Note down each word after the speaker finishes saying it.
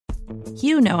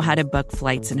You know how to book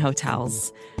flights and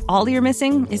hotels. All you're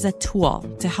missing is a tool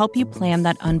to help you plan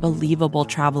that unbelievable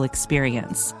travel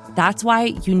experience. That's why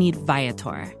you need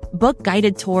Viator. Book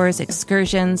guided tours,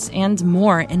 excursions, and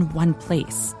more in one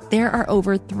place. There are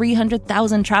over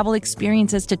 300,000 travel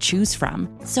experiences to choose from,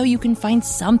 so you can find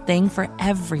something for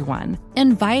everyone.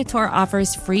 And Viator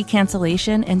offers free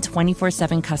cancellation and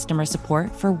 24/7 customer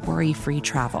support for worry-free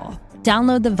travel.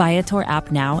 Download the Viator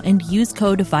app now and use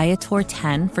code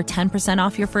Viator10 for 10%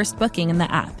 off your first booking in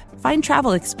the app. Find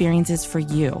travel experiences for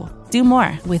you. Do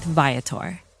more with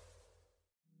Viator.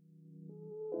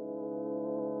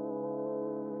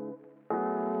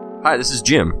 Hi, this is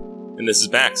Jim. And this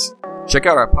is Max. Check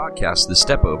out our podcast, The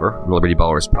Step Over, the Liberty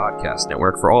Ballers Podcast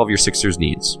Network, for all of your Sixers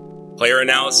needs. Player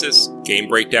analysis, game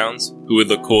breakdowns, who would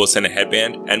look coolest in a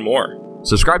headband, and more.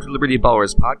 Subscribe to Liberty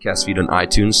Ballers podcast feed on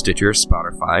iTunes, Stitcher,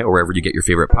 Spotify, or wherever you get your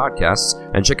favorite podcasts,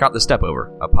 and check out The Step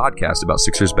Over, a podcast about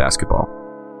Sixers basketball.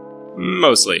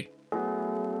 Mostly.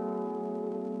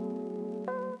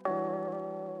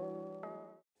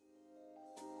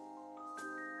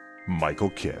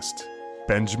 Michael Kist,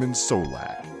 Benjamin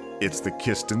Solak. It's the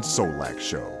Kist and Solak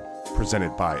Show,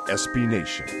 presented by SB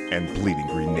Nation and Bleeding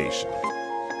Green Nation.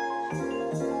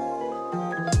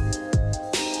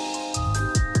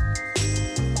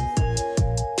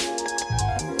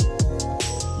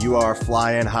 You are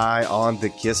flying high on the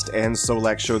Kist and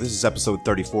Solak Show. This is episode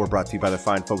 34, brought to you by the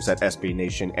fine folks at SB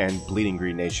Nation and Bleeding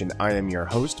Green Nation. I am your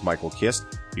host, Michael Kist.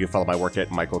 You can follow my work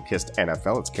at Michael Kist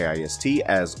NFL. It's K-I-S-T,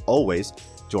 as always.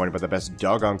 Joined by the best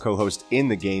doggone co-host in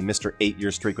the game, Mr.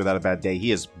 8-year streak without a bad day.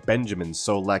 He is Benjamin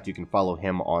Solak. You can follow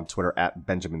him on Twitter at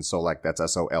Benjamin Solak. That's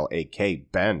S-O-L-A-K.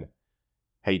 Ben,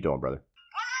 how you doing, brother?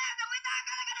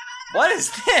 What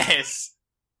is this?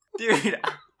 Dude,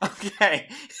 okay.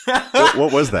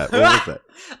 What was that? What was that?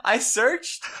 I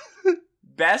searched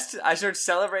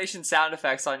celebration sound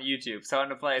effects on YouTube. So I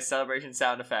wanted to play a celebration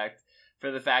sound effect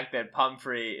for the fact that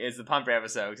Pumphrey is the Pumphrey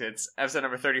episode. It's episode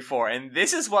number 34, and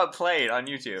this is what played on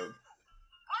YouTube.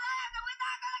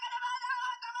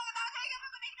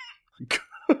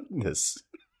 Goodness.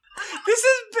 This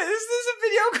is a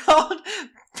video called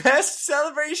Best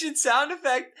Celebration Sound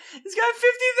Effect. It's got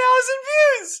 50,000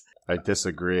 views. I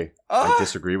disagree. I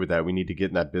disagree with that. We need to get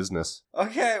in that business.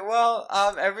 Okay, well,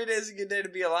 every day is a good day to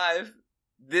be alive.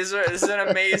 This is an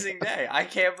amazing day. I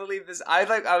can't believe this.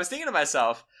 I was thinking to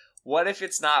myself, what if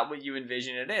it's not what you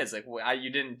envision it is? Like, you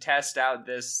didn't test out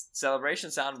this celebration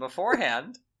sound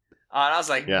beforehand. And I was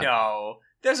like, No,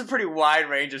 there's a pretty wide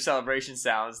range of celebration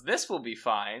sounds. This will be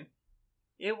fine.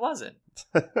 It wasn't.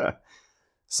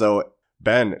 So,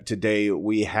 Ben, today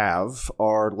we have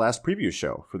our last preview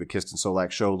show for the Kist and Solak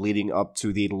Show leading up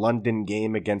to the London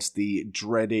game against the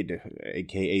dreaded,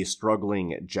 aka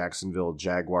struggling Jacksonville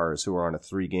Jaguars, who are on a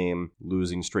 3-game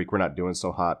losing streak. We're not doing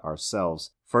so hot ourselves.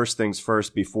 First things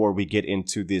first, before we get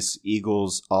into this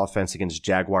Eagles offense against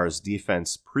Jaguars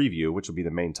defense preview, which will be the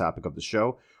main topic of the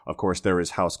show, of course, there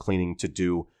is house cleaning to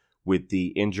do with the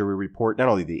injury report. Not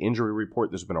only the injury report,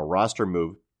 there's been a roster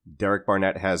move. Derek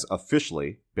Barnett has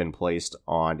officially been placed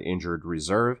on injured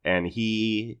reserve, and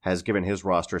he has given his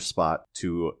roster spot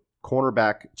to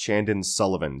cornerback Chandon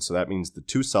Sullivan. So that means the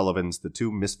two Sullivans, the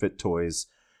two misfit toys,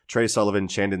 Trey Sullivan,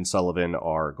 Chandon Sullivan,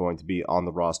 are going to be on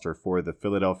the roster for the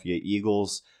Philadelphia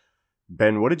Eagles.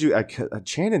 Ben, what did you...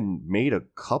 Chandon made a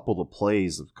couple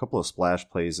of splash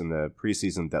plays in the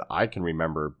preseason that I can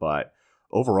remember, but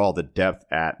overall, the depth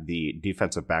at the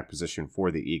defensive back position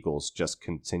for the Eagles just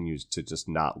continues to just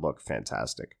not look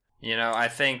fantastic. You know, I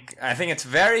think it's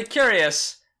very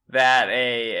curious that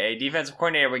a defensive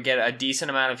coordinator would get a decent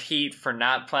amount of heat for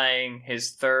not playing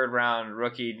his third round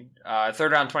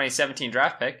 2017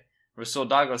 draft pick, Rasul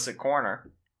Douglas at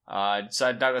corner.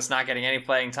 So Douglas not getting any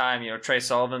playing time. You know, Trey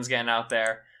Sullivan's getting out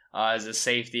there as a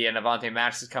safety, and Avonte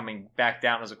Maddox is coming back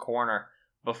down as a corner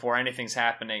before anything's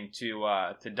happening to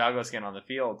Douglas getting on the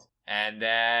field. And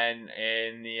then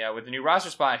with the new roster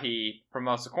spot, he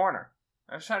promotes the corner.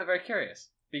 I was trying to be very curious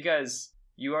because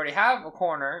you already have a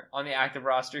corner on the active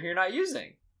roster you're not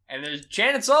using. And there's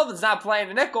Chandon Sullivan's not playing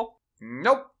the nickel.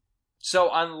 Nope. So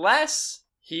unless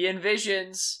he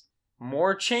envisions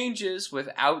more changes with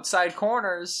outside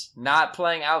corners not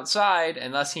playing outside,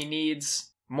 unless he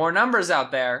needs more numbers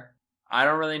out there, I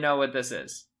don't really know what this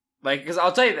is. Like, because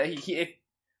I'll tell you that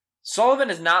Sullivan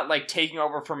is not like taking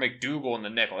over for McDougal in the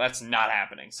nickel. That's not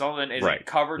happening. Sullivan is a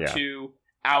cover 2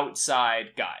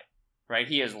 outside guy, right?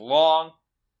 He is long.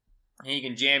 He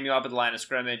can jam you up at the line of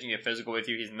scrimmage and get physical with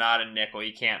you. He's not a nickel.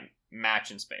 He can't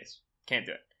match in space. Can't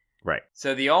do it. Right.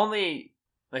 So the only,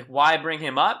 why bring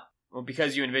him up? Well,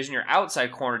 because you envision your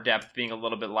outside corner depth being a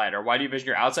little bit lighter. Why do you envision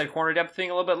your outside corner depth being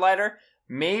a little bit lighter?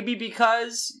 Maybe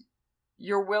because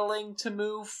you're willing to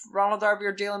move Ronald Darby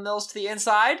or Jalen Mills to the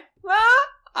inside?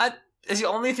 It's the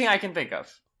only thing I can think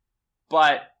of.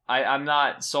 But I'm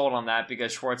not sold on that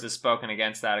because Schwartz has spoken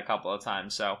against that a couple of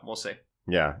times, so we'll see.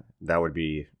 Yeah, that would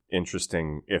be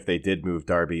interesting if they did move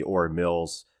Darby or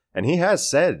Mills. And he has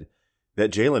said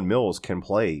that Jalen Mills can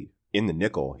play in the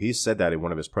nickel. He said that in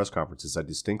one of his press conferences. I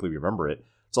distinctly remember it.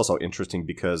 It's also interesting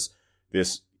because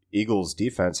this Eagles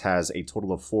defense has a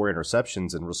total of 4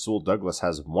 interceptions, and Rasul Douglas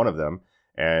has one of them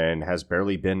and has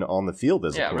barely been on the field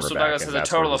as a quarterback. Rasul Douglas has a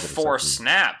total of 4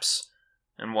 snaps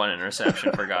and 1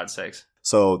 interception, for God's sakes.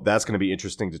 So that's going to be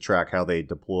interesting to track how they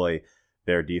deploy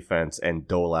their defense and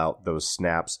dole out those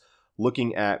snaps.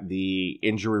 Looking at the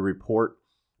injury report,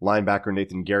 linebacker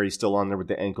Nathan Gary still on there with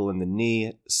the ankle and the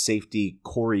knee. Safety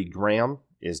Corey Graham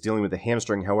is dealing with a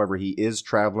hamstring. However, he is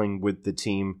traveling with the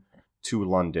team to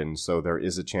London, so there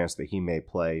is a chance that he may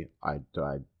play. I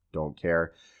don't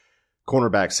care.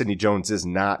 Cornerback Sidney Jones is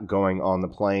not going on the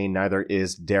plane. Neither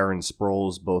is Darren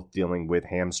Sproles, both dealing with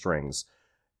hamstrings.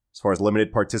 As far as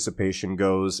limited participation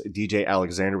goes, DJ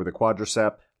Alexander with a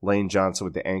quadricep, Lane Johnson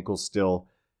with the ankle still,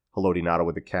 Haloti Ngata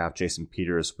with the calf, Jason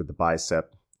Peters with the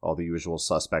bicep, all the usual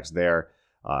suspects there.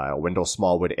 Wendell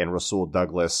Smallwood and Rasul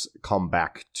Douglas come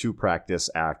back to practice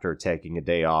after taking a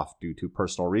day off due to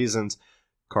personal reasons.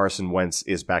 Carson Wentz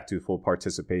is back to full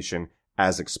participation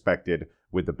as expected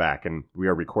with the back. And we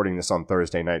are recording this on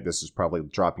Thursday night. This is probably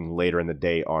dropping later in the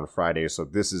day on Friday. So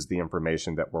this is the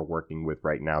information that we're working with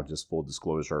right now. Just full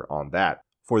disclosure on that.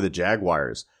 For the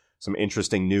Jaguars, some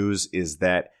interesting news is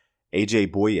that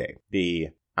AJ Bouye, the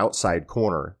outside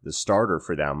corner, the starter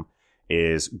for them,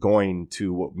 is going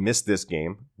to miss this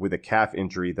game with a calf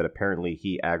injury that apparently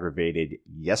he aggravated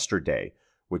yesterday,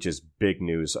 which is big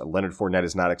news. Leonard Fournette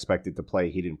is not expected to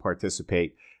play. He didn't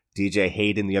participate. DJ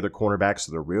Hayden, the other cornerback,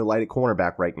 so the real light at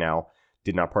cornerback right now,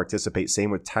 did not participate. Same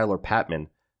with Tyler Patman,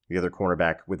 the other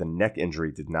cornerback with a neck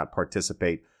injury, did not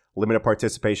participate. Limited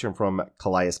participation from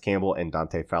Calais Campbell and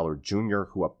Dante Fowler Jr.,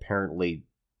 who apparently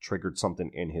triggered something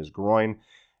in his groin.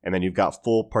 And then you've got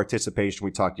full participation.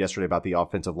 We talked yesterday about the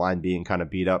offensive line being kind of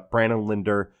beat up. Brandon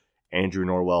Linder, Andrew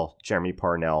Norwell, Jeremy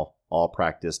Parnell, all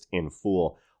practiced in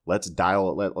full. Let's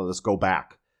go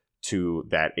back to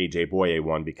that AJ Bouye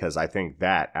one, because I think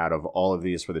that out of all of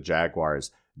these for the Jaguars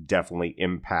definitely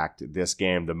impact this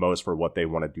game the most for what they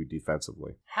want to do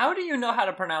defensively. How do you know how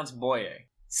to pronounce Boye?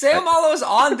 Seumalo's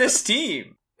on this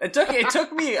team. It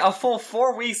took me a full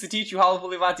 4 weeks to teach you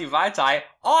Halapulivati Vaitai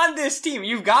on this team.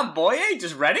 You've got Boye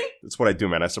just ready? That's what I do,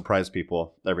 man. I surprise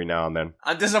people every now and then.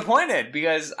 I'm disappointed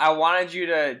because I wanted you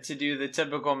to do the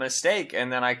typical mistake,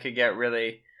 and then I could get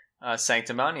really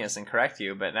sanctimonious and correct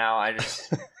you. But now I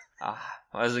just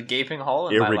there's a gaping hole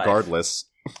in my life. Irregardless.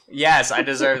 Yes, I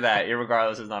deserve that.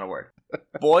 Irregardless is not a word.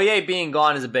 Boye being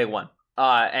gone is a big one.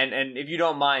 And if you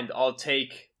don't mind, I'll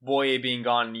take Boye being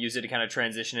gone and use it to kind of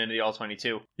transition into the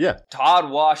All-22. Yeah. Todd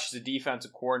Wash is the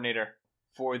defensive coordinator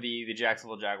for the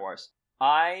Jacksonville Jaguars.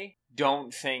 I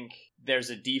don't think there's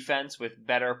a defense with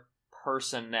better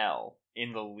personnel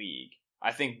in the league.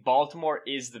 I think Baltimore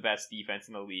is the best defense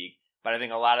in the league, but I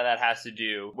think a lot of that has to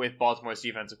do with Baltimore's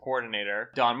defensive coordinator,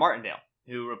 Don Martindale,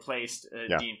 who replaced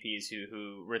Dean Pease,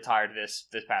 who retired this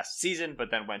past season,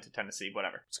 but then went to Tennessee,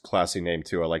 whatever. It's a classy name,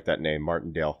 too. I like that name,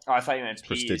 Martindale. Oh, I thought you meant it's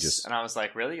Pease. Prestigious. And I was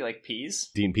like, really? You like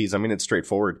Pease? Dean Pease. I mean, it's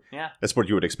straightforward. Yeah. That's what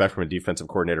you would expect from a defensive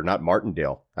coordinator, not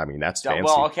Martindale. I mean, that's fancy.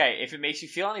 Well, okay, if it makes you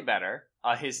feel any better,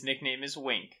 his nickname is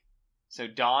Wink. So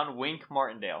Don Wink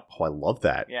Martindale. Oh, I love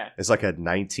that. Yeah. It's like a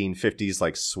 1950s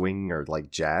like swing or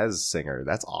like jazz singer.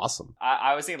 That's awesome.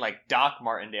 I was thinking like Doc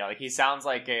Martindale. Like he sounds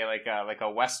like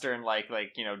a Western like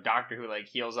doctor who like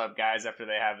heals up guys after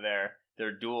they have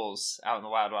their duels out in the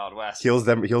wild west. Heals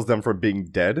them from being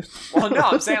dead. Well, no,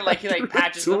 I'm saying like he like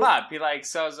patches them up. He like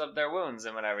sews up their wounds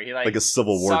and whatever. He like a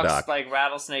Civil War sucks doc. Like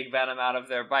rattlesnake venom out of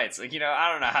their bites. Like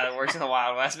I don't know how that works in the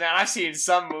Wild West, man. I've seen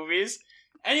some movies.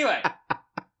 Anyway.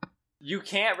 You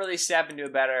can't really step into a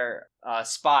better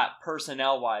spot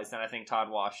personnel-wise than I think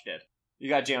Todd Wash did. You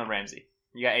got Jalen Ramsey.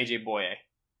 You got AJ Bouye.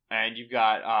 And you've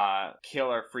got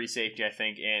killer free safety, I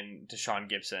think, in Deshaun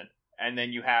Gibson. And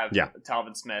then you have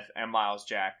Talvin Smith and Miles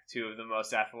Jack, two of the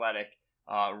most athletic,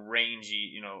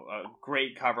 rangy,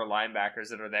 great cover linebackers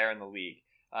that are there in the league.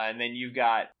 And then you've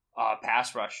got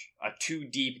pass rush, a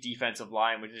 2-deep defensive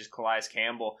line, which is Calais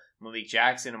Campbell, Malik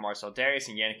Jackson, and Marcel Darius,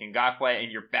 and Yannick Ngakoue,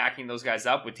 and you're backing those guys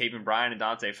up with Taven Bryan and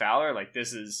Dante Fowler. Like,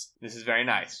 this is very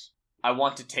nice. I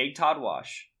want to take Todd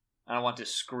Wash, and I want to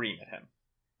scream at him.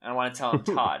 And I want to tell him,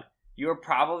 Todd, you are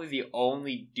probably the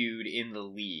only dude in the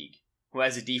league who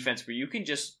has a defense where you can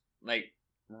just like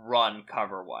run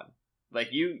cover one. Like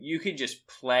you can just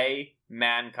play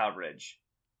man coverage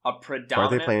a Why are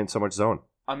predominant they playing so much zone?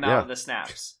 amount of the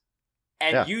snaps.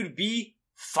 And you'd be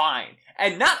fine.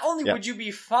 And not only would you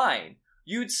be fine,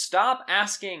 you'd stop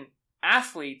asking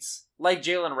athletes like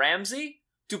Jalen Ramsey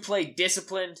to play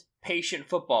disciplined, patient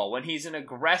football when he's an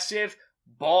aggressive,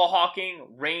 ball-hawking,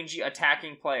 rangy,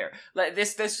 attacking player. Like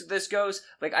this goes,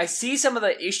 like, I see some of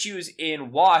the issues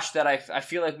in Wash that I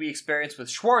feel like we experienced with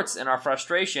Schwartz in our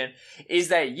frustration, is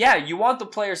that, yeah, you want the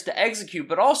players to execute,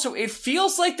 but also it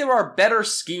feels like there are better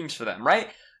schemes for them, right?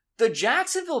 The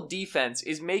Jacksonville defense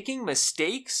is making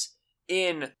mistakes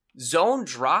in zone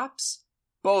drops,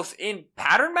 both in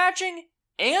pattern matching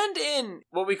and in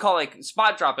what we call like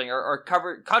spot dropping or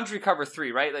country cover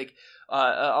 3, right? Like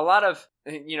a lot of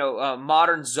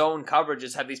modern zone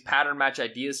coverages have these pattern match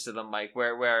ideas to them, like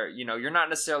where you're not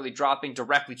necessarily dropping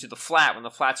directly to the flat when the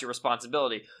flat's your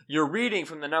responsibility. You're reading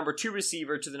from the number 2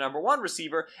 receiver to the number 1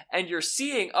 receiver, and you're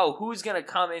seeing, who's going to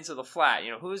come into the flat,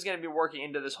 who's going to be working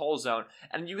into this whole zone,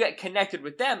 and you get connected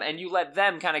with them, and you let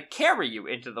them kind of carry you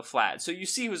into the flat. So you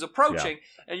see who's approaching,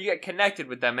 and you get connected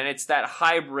with them, and it's that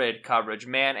hybrid coverage,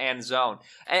 man and zone.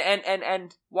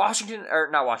 And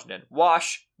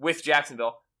Wash with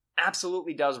Jacksonville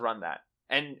absolutely does run that.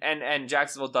 And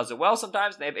Jacksonville does it well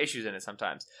sometimes, and they have issues in it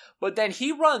sometimes. But then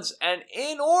he runs an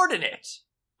inordinate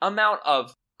amount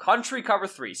of country cover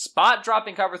 3, spot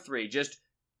dropping cover 3, just,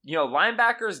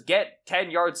 linebackers get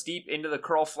 10 yards deep into the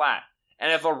curl flat.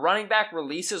 And if a running back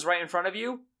releases right in front of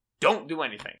you, don't do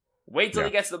anything. Wait till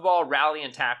he gets the ball, rally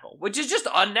and tackle, which is just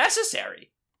unnecessary.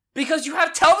 Because you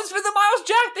have Telvin Smith and Miles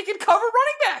Jack, they can cover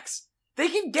running backs. They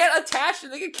can get attached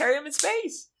and they can carry them in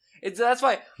space. That's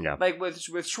why, like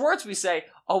with Schwartz, we say,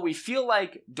 we feel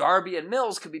like Darby and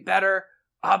Mills could be better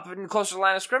up and closer to the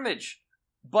line of scrimmage.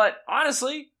 But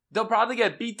honestly, they'll probably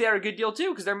get beat there a good deal too,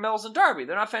 because they're Mills and Darby.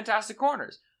 They're not fantastic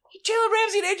corners. Jalen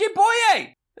Ramsey and AJ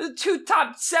Boye, the 2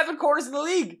 top 7 corners in the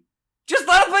league. Just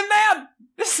let them play man.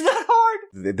 This is not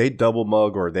hard. They double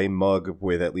mug or they mug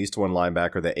with at least one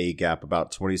linebacker, the A gap,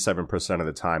 about 27% of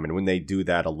the time. And when they do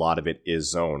that, a lot of it is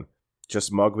zone.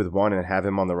 Just mug with one and have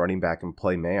him on the running back and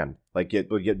play man. Like you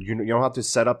don't have to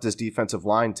set up this defensive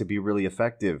line to be really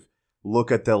effective.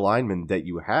 Look at the linemen that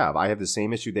you have. I have the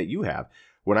same issue that you have.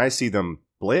 When I see them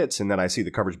blitz and then I see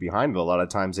the coverage behind it, a lot of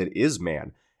times it is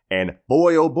man. And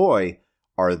boy, oh boy,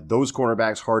 are those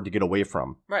cornerbacks hard to get away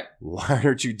from. Right. Why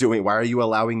are you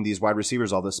allowing these wide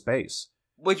receivers all this space?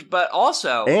 But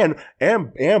also...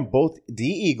 And both the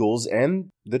Eagles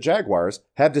and the Jaguars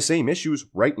have the same issues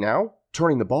right now,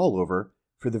 turning the ball over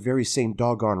for the very same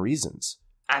doggone reasons.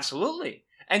 Absolutely.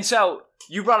 And so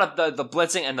you brought up the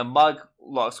blitzing and the mug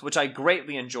looks, which I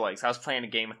greatly enjoy, because I was playing a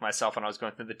game with myself when I was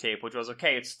going through the tape, which was,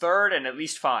 okay, it's 3rd and at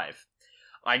least 5.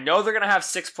 I know they're going to have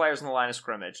 6 players in the line of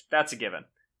scrimmage. That's a given.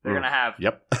 They're going to have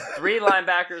 3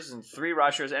 linebackers and 3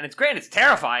 rushers, and it's great. It's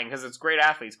terrifying because it's great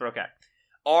athletes, but okay.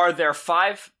 Are there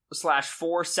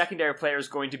 5/4 secondary players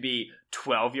going to be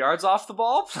 12 yards off the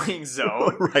ball playing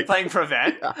zone, playing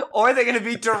prevent, or are they going to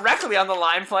be directly on the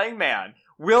line playing man?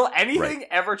 Will anything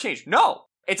ever change? No.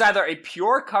 It's either a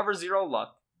pure cover 0 look,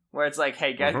 where it's like,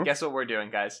 hey, guess what we're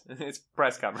doing, guys? It's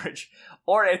press coverage.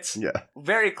 Or it's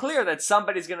very clear that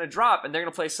somebody's going to drop and they're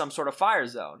going to play some sort of fire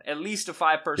zone, at least a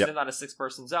 5-person, not a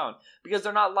 6-person zone, because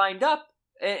they're not lined up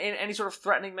in any sort of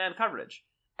threatening man coverage.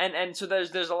 And so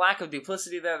there's a lack of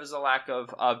duplicity there. There's a lack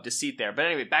of deceit there. But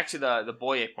anyway, back to the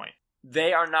Boye point.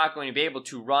 They are not going to be able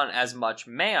to run as much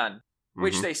man,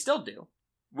 which they still do,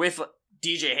 with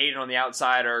DJ Hayden on the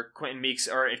outside or Quentin Meeks,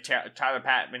 or if Tyler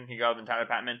Patman can go, then Tyler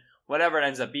Patman, whatever it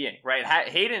ends up being, right?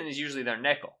 Hayden is usually their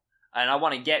nickel, and I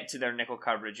want to get to their nickel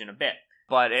coverage in a bit.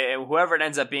 But whoever it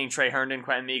ends up being, Trey Herndon,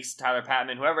 Quentin Meeks, Tyler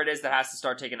Patman, whoever it is that has to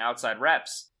start taking outside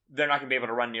reps, they're not going to be able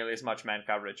to run nearly as much man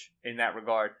coverage in that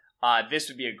regard. This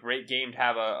would be a great game to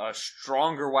have a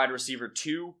stronger wide receiver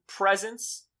 2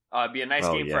 presence. Be a nice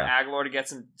game for Aguilar to get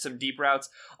some deep routes.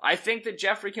 I think that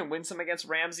Jeffrey can win some against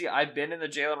Ramsey. I've been in the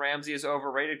Jalen Ramsey is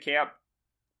overrated camp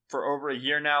for over a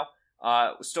year now.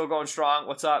 Still going strong.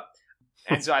 What's up?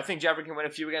 And so I think Jeffrey can win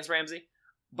a few against Ramsey.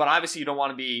 But obviously you don't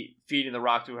want to be feeding the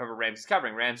rock to whoever Ramsey's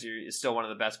covering. Ramsey is still one of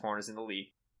the best corners in the league.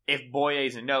 If Boye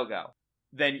is a no-go,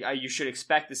 then you should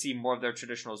expect to see more of their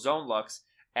traditional zone looks.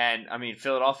 And, I mean,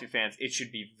 Philadelphia fans, it should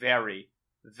be very,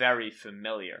 very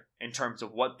familiar in terms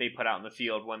of what they put out in the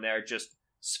field when they're just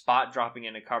spot dropping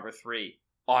into cover 3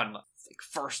 on like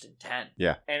 1st and 10.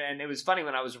 Yeah. And it was funny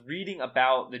when I was reading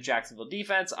about the Jacksonville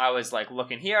defense, I was like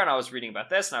looking here and I was reading about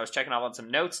this and I was checking out on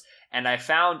some notes and I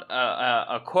found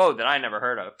a quote that I never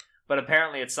heard of, but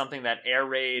apparently it's something that Air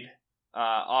Raid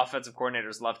offensive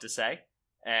coordinators love to say,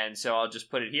 and so I'll just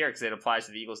put it here because it applies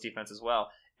to the Eagles defense as well.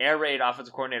 Air raid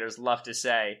offensive coordinators love to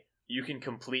say you can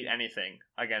complete anything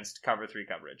against cover 3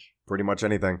 coverage. Pretty much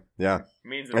anything, yeah. It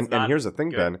means it's not and here's the thing,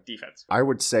 good Ben. Defense. I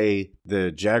would say the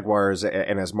Jaguars,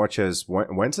 and as much as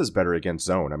Wentz is better against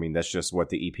zone, I mean, that's just what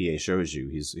the EPA shows you.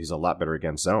 He's a lot better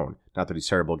against zone. Not that he's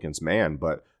terrible against man,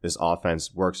 but this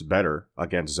offense works better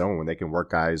against zone when they can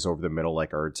work guys over the middle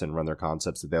like Ertz and run their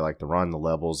concepts that they like to run, the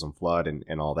levels and flood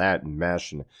and all that, and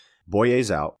mesh. And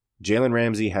Boye's out. Jalen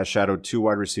Ramsey has shadowed 2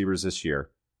 wide receivers this year.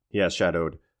 He has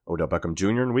shadowed Odell Beckham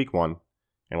Jr. in week 1,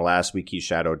 and last week he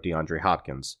shadowed DeAndre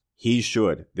Hopkins. He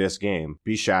should, this game,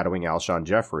 be shadowing Alshon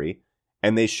Jeffrey,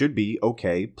 and they should be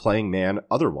okay playing man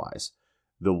otherwise.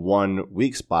 The one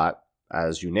weak spot,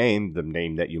 as you named, the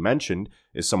name that you mentioned,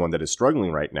 is someone that is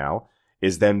struggling right now,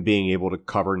 is them being able to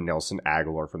cover Nelson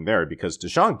Aguilar from there, because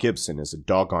Deshaun Gibson is a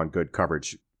doggone good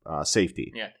coverage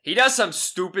safety. Yeah, he does some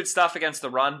stupid stuff against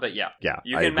the run, but yeah,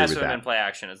 you can mess with him in play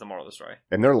action is the moral of the story.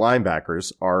 And their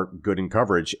linebackers are good in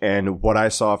coverage. And what I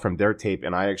saw from their tape,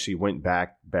 and I actually went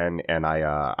back, Ben, and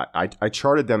I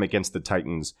charted them against the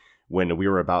Titans when we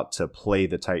were about to play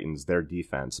the Titans, their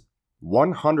defense.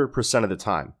 100% of the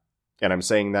time, and I'm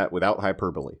saying that without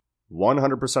hyperbole,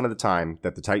 100% of the time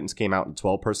that the Titans came out in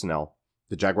 12 personnel,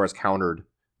 the Jaguars countered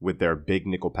with their big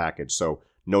nickel package. So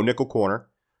no nickel corner.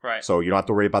 Right. So you don't have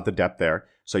to worry about the depth there.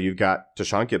 So you've got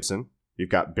Deshaun Gibson, you've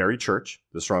got Barry Church,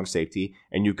 the strong safety,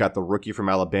 and you've got the rookie from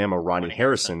Alabama, Ronnie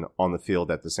Harrison, on the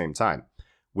field at the same time.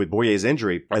 With Boye's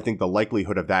injury, I think the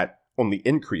likelihood of that only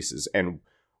increases. And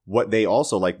what they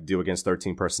also like to do against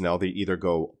 13 personnel, they either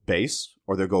go base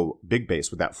or they go big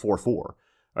base with that 4-4.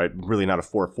 Right? Really not a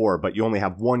 4-4, but you only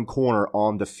have one corner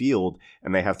on the field,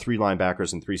 and they have 3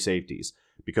 linebackers and 3 safeties.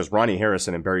 Because Ronnie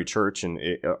Harrison and Barry Church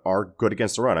are good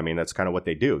against the run. I mean, that's kind of what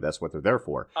they do. That's what they're there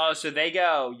for. Oh, so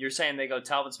you're saying they go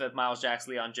Talvin Smith, Miles Jacks,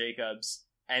 Leon Jacobs,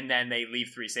 and then they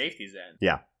leave 3 safeties in.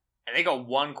 Yeah. And they go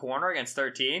 1 corner against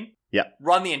 13? Yeah.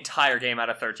 Run the entire game out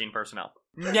of 13 personnel.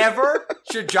 Never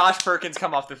should Josh Perkins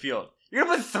come off the field. You're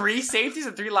going to put 3 safeties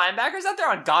and 3 linebackers out there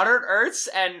on Goddard, Ertz,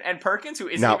 and Perkins, who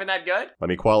isn't even that good? Let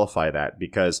me qualify that,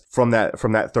 because from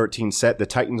that 13 set, the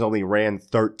Titans only ran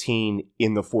 13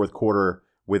 in the fourth quarter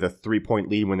with a 3-point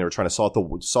lead when they were trying to salt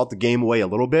the game away a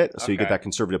little bit. So you get that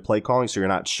conservative play calling. So you're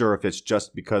not sure if it's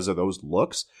just because of those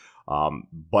looks.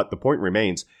 But the point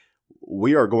remains,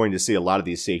 we are going to see a lot of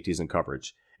these safeties in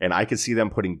coverage. And I could see them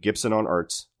putting Gibson on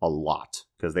Ertz a lot,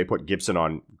 because they put Gibson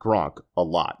on Gronk a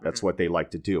lot. That's what they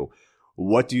like to do.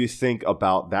 What do you think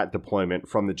about that deployment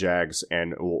from the Jags,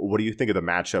 and what do you think of the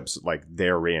matchups like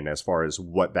they're in as far as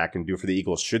what that can do for the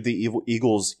Eagles? Should the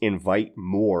Eagles invite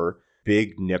more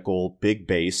big nickel, big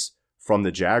base from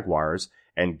the Jaguars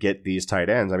and get these tight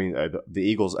ends? I mean, the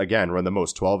Eagles, again, run the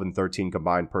most 12 and 13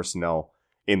 combined personnel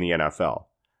in the NFL.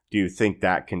 Do you think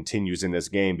that continues in this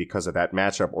game because of that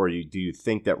matchup, or do you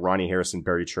think that Ronnie Harrison,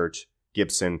 Barry Church,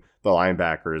 Gibson, the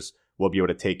linebackers, will be able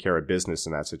to take care of business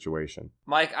in that situation?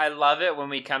 Mike, I love it when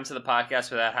we come to the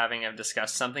podcast without having to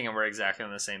discuss something and we're exactly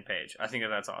on the same page. I think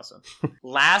that's awesome.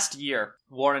 Last year,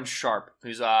 Warren Sharp,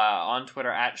 who's on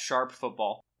Twitter at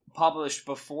SharpFootball, published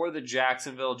before the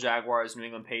Jacksonville Jaguars New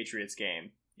England Patriots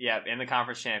game. Yeah, in the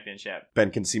conference championship.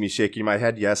 Ben can see me shaking my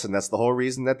head, yes, and that's the whole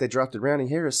reason that they drafted Ronnie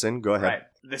Harrison. Go ahead. Right.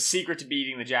 The secret to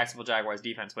beating the Jacksonville Jaguars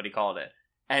defense, what he called it.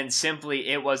 And simply,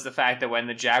 it was the fact that when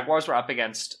the Jaguars were up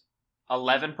against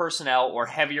 11 personnel or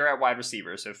heavier at wide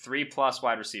receivers, so 3+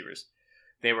 wide receivers,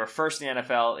 they were first in the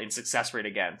NFL in success rate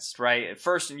against, right?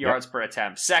 First in yards per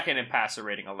attempt, second in passer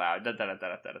rating allowed,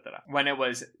 When it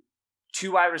was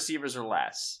 2 wide receivers or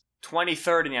less,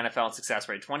 23rd in the NFL in success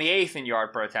rate, 28th in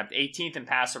yard per attempt, 18th in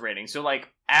passer rating. So like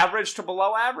average to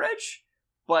below average,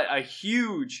 but a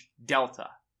huge delta.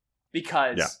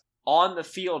 Because on the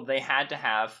field, they had to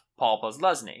have Paul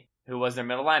Posluszny, who was their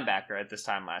middle linebacker at this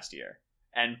time last year.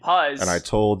 And I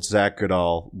told Zach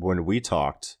Goodall when we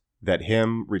talked that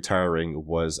him retiring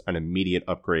was an immediate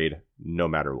upgrade no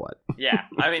matter what. Yeah.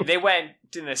 I mean, they went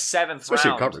in the 7th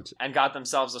round and got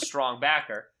themselves a strong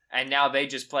backer. And now they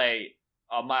just play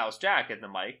Miles Jack at the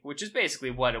mic, which is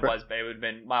basically what it was. It would have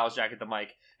been Miles Jack at the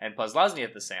mic and Posluszny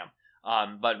at the Sam.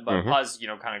 But Puz,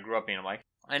 kind of grew up being a mic.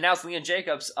 And now it's Leon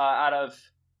Jacobs out of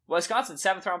Wisconsin,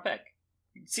 7th round pick.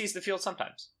 He sees the field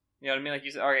sometimes. You know what I mean? Like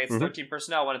you said, okay, it's 13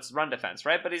 personnel when it's run defense,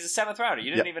 right? But he's a 7th rounder.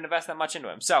 You didn't even invest that much into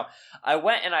him. So I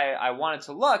went and I wanted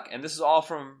to look, and this is all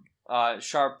from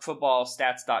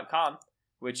sharpfootballstats.com,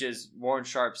 which is Warren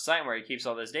Sharp's site where he keeps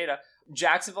all this data.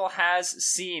 Jacksonville has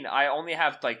seen, I only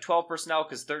have like 12 personnel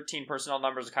because 13 personnel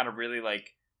numbers are kind of really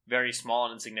like very small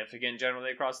and insignificant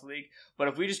generally across the league. But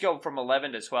if we just go from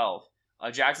 11 to 12,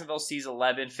 Jacksonville sees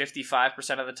 11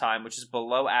 55% of the time, which is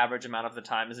below average amount of the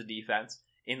time as a defense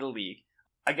in the league.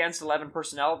 Against 11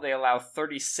 personnel, they allow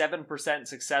 37%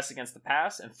 success against the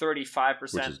pass and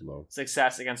 35%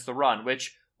 success against the run,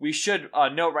 which we should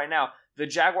note right now. The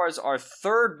Jaguars are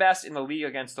third best in the league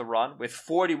against the run with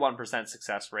 41%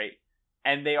 success rate,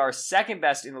 and they are second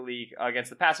best in the league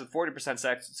against the pass with 40%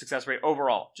 success rate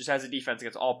overall, just as a defense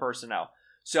against all personnel.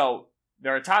 So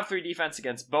they're a top 3 defense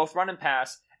against both run and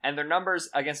pass, and their numbers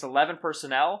against 11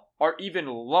 personnel are even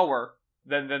lower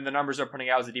than the numbers they're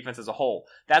putting out as a defense as a whole.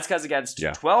 That's because against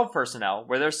 12 personnel,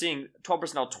 where they're seeing 12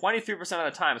 personnel 23%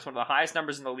 of the time, it's one of the highest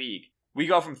numbers in the league. We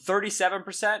go from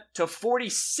 37% to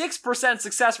 46%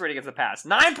 success rate against the pass.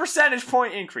 9 percentage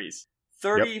point increase.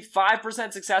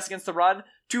 35% success against the run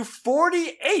to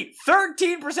 48.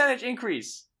 13 percentage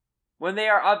increase when they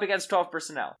are up against 12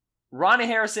 personnel. Ronnie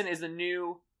Harrison is the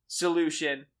new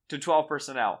solution to 12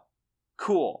 personnel.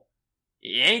 Cool.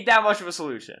 It ain't that much of a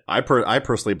solution. I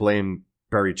personally blame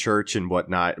Barry Church and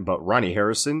whatnot, but Ronnie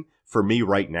Harrison, for me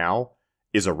right now,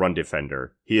 is a run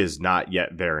defender. He is not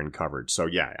yet there in coverage. So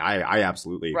yeah, I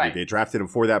absolutely agree. Right. They drafted him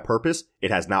for that purpose.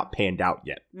 It has not panned out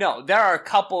yet. No, there are a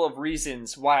couple of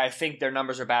reasons why I think their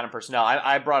numbers are bad in personnel.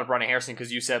 I brought up Ronnie Harrison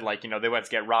because you said, like, they went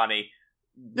to get Ronnie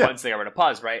once they got rid of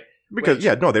Puz, right? Because,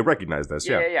 they recognize this.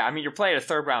 Yeah. I mean, you're playing a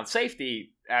third round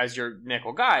safety as your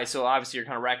nickel guy, so obviously you're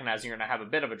kind of recognizing you're going to have a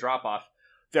bit of a drop off.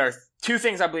 There are 2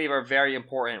 things I believe are very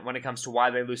important when it comes to why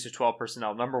they lose to 12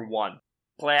 personnel. Number 1,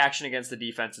 play action against the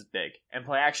defense is big. And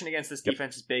play action against this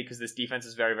defense is big because this defense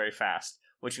is very, very fast,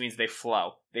 which means they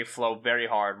flow. They flow very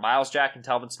hard. Myles Jack and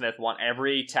Telvin Smith want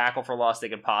every tackle for loss they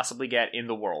can possibly get in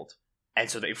the world. And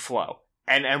so they flow.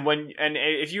 And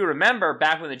if you remember,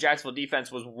 back when the Jacksonville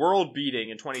defense was world beating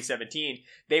in 2017,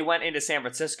 they went into San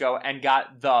Francisco and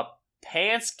got the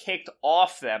pants kicked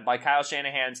off them by Kyle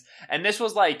Shanahan's. And this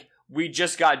was like, we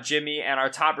just got Jimmy and our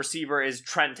top receiver is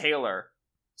Trent Taylor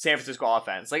San Francisco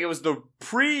offense. Like, it was the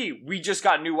we just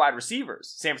got new wide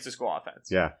receivers San Francisco offense.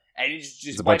 Yeah. And he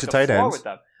just a bunch of tight ends with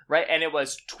them. Right? And it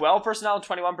was 12 personnel and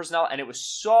 21 personnel, and it was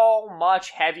so much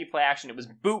heavy play action. It was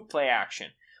boot play action,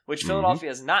 which Philadelphia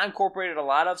has not incorporated a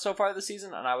lot of so far this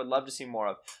season, and I would love to see more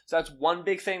of. So that's one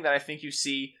big thing that I think you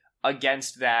see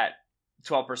against that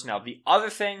 12 personnel. The other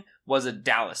thing was a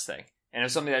Dallas thing, and it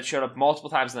was something that showed up multiple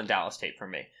times in the Dallas tape for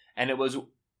me. And it was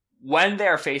when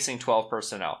they're facing 12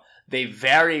 personnel, they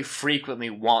very frequently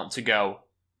want to go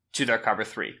to their cover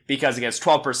 3. Because against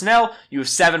 12 personnel, you have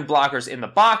 7 blockers in the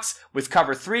box. With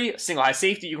cover 3, single high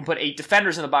safety, you can put 8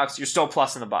 defenders in the box. You're still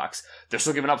plus in the box. They're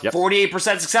still giving up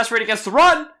 48% success rate against the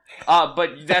run.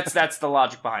 But that's the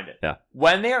logic behind it. Yeah.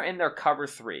 When they're in their cover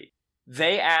 3,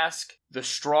 they ask the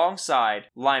strong side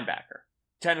linebacker.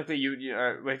 Technically,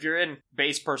 if you're in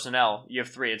base personnel, you have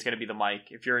 3. It's going to be the Mike.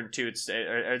 If you're in 2, it's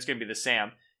going to be the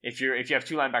Sam. If you have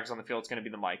 2 linebackers on the field, it's going to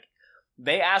be the Mike.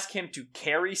 They ask him to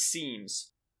carry seams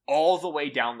all the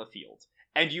way down the field.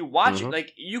 And you watch it,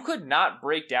 like, you could not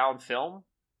break down film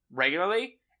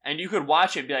regularly, and you could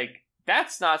watch it and be like,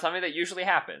 that's not something that usually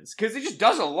happens, because it just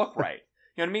doesn't look right.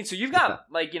 You know what I mean? So you've got,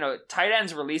 tight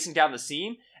ends releasing down the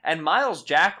seam, and Myles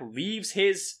Jack leaves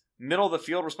his middle of the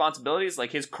field responsibilities,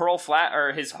 like his curl flat,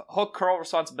 or his hook curl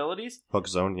responsibilities. Hook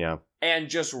zone, yeah. And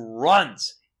just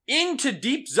runs into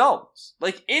deep zones,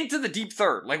 like into the deep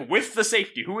third, like with the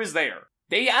safety who is there.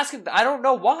 They ask him, I don't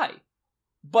know why.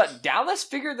 But Dallas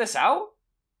figured this out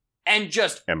and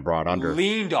brought under,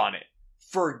 leaned on it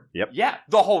for the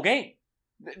whole game.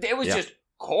 It was just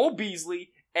Cole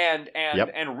Beasley and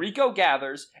Rico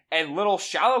Gathers and little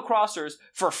shallow crossers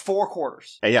for 4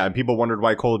 quarters. And people wondered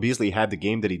why Cole Beasley had the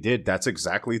game that he did. That's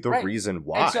exactly the reason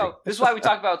why. And so this is why we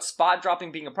talk about spot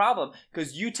dropping being a problem,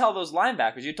 because you tell those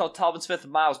linebackers, you tell Telvin Smith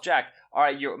and Myles Jack, all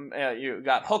right, you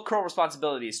got hook curl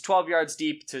responsibilities, 12 yards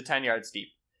deep to 10 yards deep.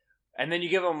 And then you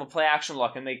give them a play action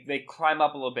look, and they climb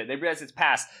up a little bit. They realize it's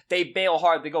pass. They bail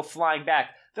hard. They go flying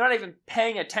back. They're not even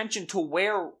paying attention to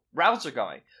where routes are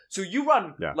going. So you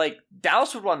run,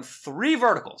 Dallas would run 3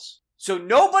 verticals. So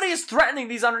nobody is threatening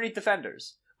these underneath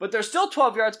defenders. But they're still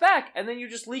 12 yards back, and then you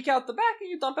just leak out the back and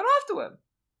you dump it off to him.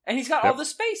 And he's got all the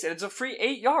space, and it's a free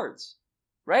 8 yards.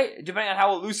 Right? Depending on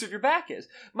how elusive your back is.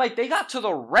 Mike, they got to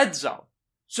the red zone.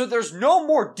 So there's no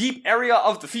more deep area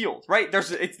of the field, right?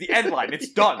 It's the end line. It's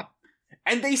done.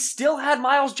 And they still had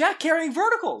Myles Jack carrying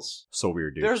verticals. So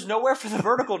weird, dude. There's nowhere for the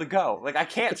vertical to go. Like, I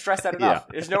can't stress that enough.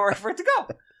 There's nowhere for it to go.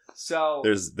 So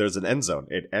there's an end zone.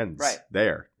 It ends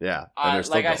there. Yeah.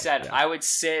 Like I said, I would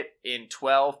sit in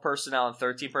 12 personnel and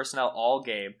 13 personnel all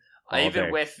game.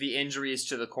 Even with the injuries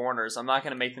to the corners, I'm not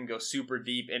going to make them go super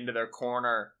deep into their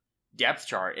corner depth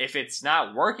chart. If it's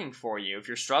not working for you, if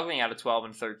you're struggling out of 12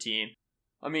 and 13,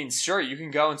 I mean, sure, you can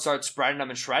go and start spreading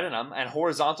them and shredding them, and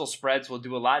horizontal spreads will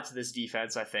do a lot to this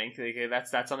defense, I think.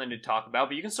 That's something to talk about,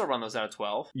 but you can still run those out of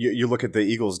 12. You look at the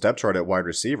Eagles' depth chart at wide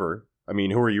receiver. I mean,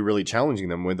 who are you really challenging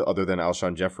them with other than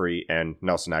Alshon Jeffrey and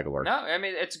Nelson Aguilar? No, I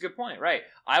mean, it's a good point, right?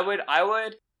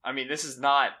 I mean, this is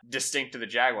not distinct to the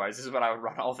Jaguars. This is what I would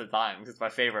run all the time because it's my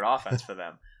favorite offense for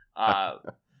them.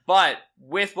 But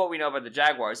with what we know about the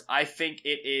Jaguars, I think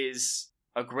it is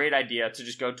a great idea to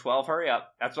just go 12 hurry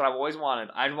up. That's what I've always wanted.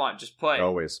 I'd want just put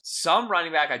some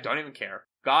running back. I don't even care.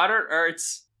 Goddard,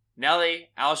 Ertz, Nelly,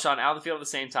 Alshon out of the field at the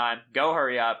same time. Go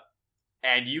hurry up.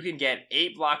 And you can get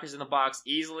 8 blockers in the box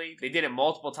easily. They did it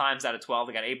multiple times out of 12.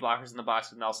 They got 8 blockers in the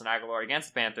box with Nelson Aguilar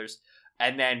against the Panthers.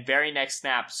 And then very next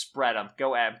snap, spread them.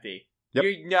 Go empty.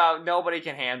 Yep. Nobody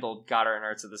can handle Goddard and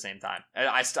Ertz at the same time.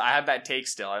 I have that take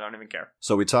still. I don't even care.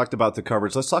 So we talked about the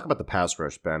coverage. Let's talk about the pass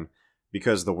rush, Ben.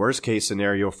 Because the worst case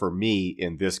scenario for me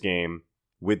in this game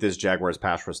with this Jaguars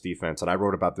pass rush defense, and I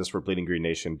wrote about this for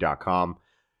bleedinggreennation.com,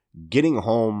 getting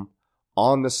home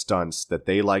on the stunts that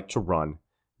they like to run.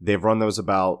 They've run those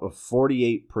about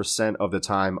 48% of the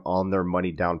time on their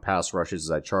money down pass rushes.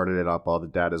 As I charted it up, all the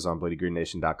data is on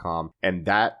bleedinggreennation.com. And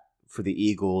that, for the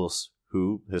Eagles,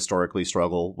 who historically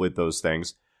struggle with those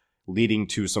things, leading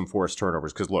to some forced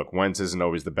turnovers. Because look, Wentz isn't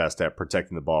always the best at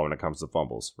protecting the ball when it comes to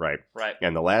fumbles, right? Right.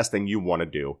 And the last thing you want to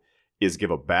do is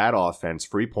give a bad offense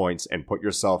free points and put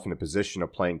yourself in a position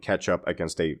of playing catch up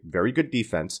against a very good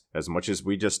defense. As much as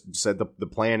we just said the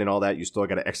plan and all that, you still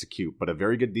got to execute. But a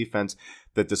very good defense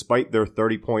that, despite their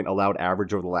 30-point allowed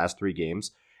average over the last 3 games,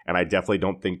 and I definitely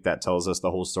don't think that tells us the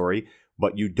whole story,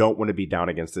 but you don't want to be down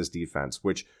against this defense,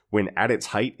 which, when at its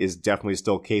height, is definitely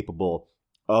still capable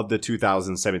of the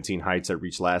 2017 heights it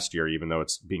reached last year, even though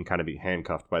it's being kind of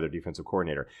handcuffed by their defensive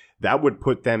coordinator. That would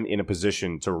put them in a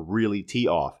position to really tee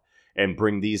off and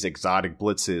bring these exotic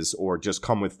blitzes, or just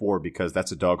come with 4 because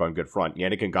that's a doggone good front.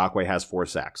 Yannick Ngakoue has 4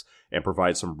 sacks and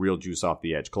provides some real juice off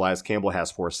the edge. Calais Campbell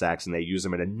has 4 sacks, and they use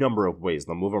him in a number of ways.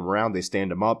 They'll move him around, they stand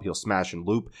him up, he'll smash and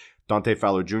loop. Dante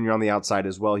Fowler Jr. on the outside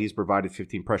as well. He's provided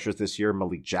 15 pressures this year.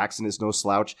 Malik Jackson is no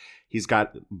slouch. He's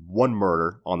got 1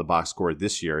 murder on the box score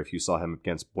this year if you saw him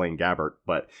against Blaine Gabbert.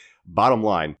 But bottom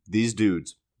line, these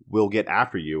dudes will get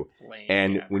after you.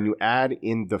 When you add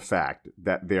in the fact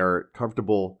that they're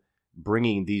comfortable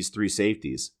bringing these 3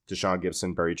 safeties, Deshaun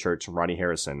Gibson, Barry Church, and Ronnie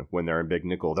Harrison, when they're in big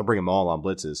nickel, they'll bring them all on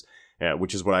blitzes,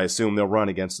 which is what I assume they'll run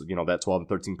against, that 12 and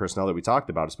 13 personnel that we talked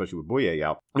about, especially with Bouye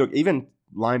out. Look, even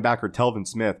linebacker Telvin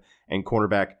Smith and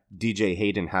cornerback DJ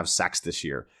Hayden have sacks this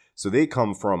year. So they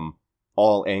come from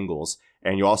all angles.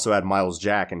 And you also had Miles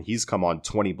Jack, and he's come on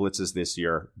 20 blitzes this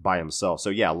year by himself. So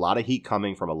yeah, a lot of heat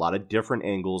coming from a lot of different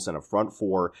angles, and a front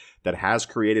 4 that has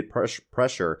created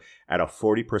pressure at a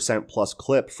 40% plus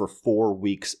clip for 4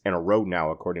 weeks in a row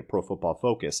now, according to Pro Football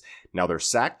Focus. Now their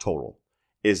sack total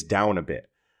is down a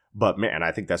bit. But man,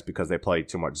 I think that's because they play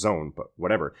too much zone, but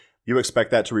whatever. You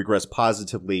expect that to regress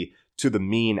positively to the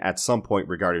mean at some point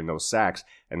regarding those sacks,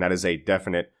 and that is a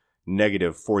definite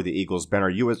negative for the Eagles. Ben, are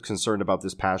you as concerned about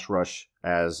this pass rush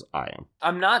as I am?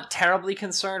 I'm not terribly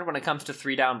concerned when it comes to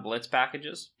 3-down blitz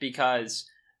packages, because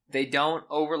they don't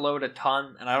overload a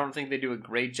ton, and I don't think they do a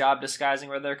great job disguising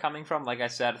where they're coming from. Like I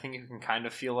said, I think you can kind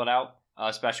of feel it out,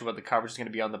 especially what the coverage is going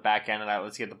to be on the back end, and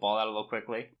let's get the ball out a little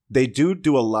quickly. They do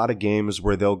a lot of games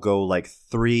where they'll go like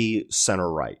 3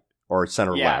 center right or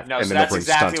center left. Yeah, no, so that's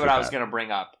exactly what I was going to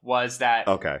bring up, was that,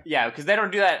 okay. Yeah, because they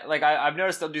don't do that, like I've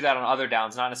noticed they'll do that on other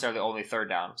downs, not necessarily only 3rd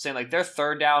down. I'm saying like their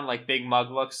 3rd down, like big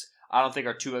mug looks, I don't think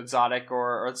are too exotic,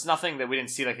 or it's nothing that we didn't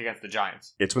see like against the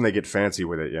Giants. It's when they get fancy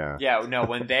with it, yeah. Yeah, no,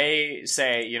 when they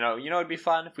say, it'd be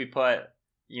fun if we put,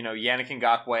 Yannick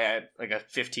Ngakoue at like a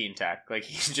 15 tech, like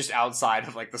he's just outside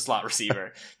of like the slot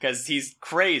receiver, because he's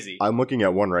crazy. I'm looking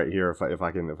at one right here, if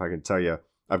I can tell you.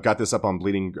 I've got this up on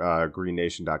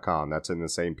bleedinggreennation.com. That's in the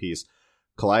same piece.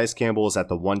 Calais Campbell is at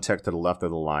the 1 tech to the left of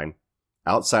the line.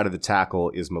 Outside of the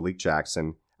tackle is Malik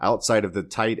Jackson. Outside of the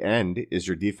tight end is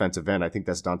your defensive end. I think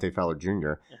that's Dante Fowler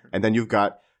Jr. And then you've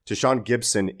got Deshaun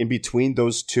Gibson in between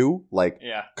those two,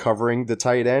 covering the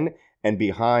tight end. And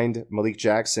behind Malik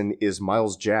Jackson is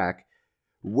Miles Jack.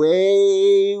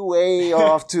 Way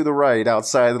off to the right,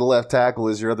 outside of the left tackle,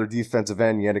 is your other defensive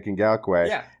end, Yannick Ngakoue.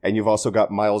 Yeah. And you've also got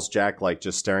Miles Jack,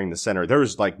 just staring the center.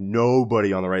 There's,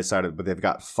 nobody on the right side of it, but they've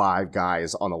got 5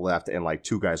 guys on the left and,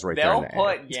 2 guys right there in the They'll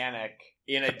put Yannick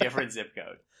in a different zip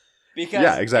code.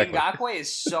 Because exactly. Ngakoue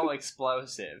is so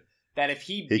explosive that if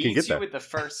he beats you with the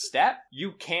first step,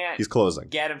 you can't He's closing.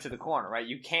 Get him to the corner, right?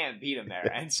 You can't beat him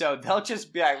there. And so they'll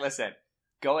just be like, listen,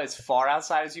 go as far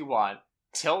outside as you want,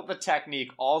 tilt the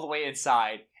technique all the way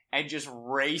inside, and just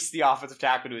race the offensive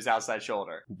tackle to his outside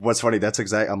shoulder. What's funny,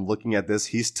 I'm looking at this.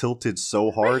 He's tilted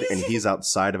so hard, and he's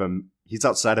outside of him. He's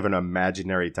outside of an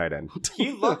imaginary tight end.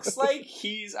 He looks like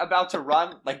he's about to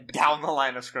run like down the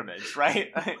line of scrimmage,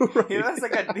 right? Right.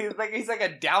 He's like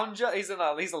a down judge. He's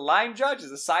a line judge.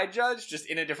 He's a side judge, just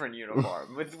in a different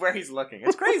uniform with where he's looking.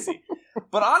 It's crazy.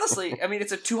 But honestly, I mean,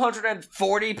 it's a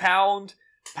 240-pound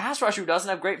pass rusher who doesn't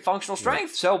have great functional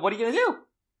strength. So what are you gonna do?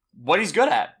 What he's good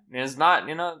at is not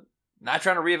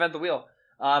trying to reinvent the wheel.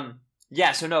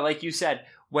 So no, like you said,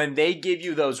 when they give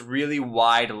you those really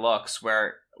wide looks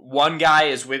where one guy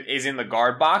is in the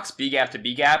guard box, B gap to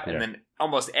B gap, and then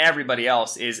almost everybody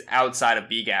else is outside of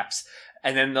B gaps.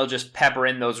 And then they'll just pepper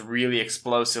in those really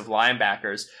explosive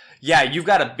linebackers. Yeah, you've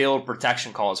got to build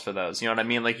protection calls for those. You know what I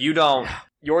mean? Like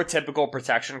your typical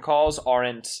protection calls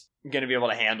aren't going to be able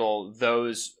to handle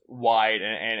those wide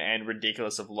and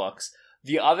ridiculous of looks.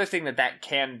 The other thing that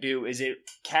can do is it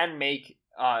can make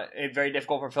it very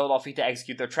difficult for Philadelphia to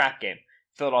execute their trap game.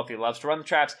 Philadelphia loves to run the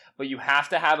traps, but you have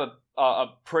to have a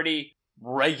pretty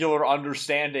regular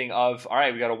understanding of, all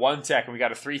right, we got a 1 tech and we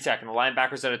got a 3 tech and the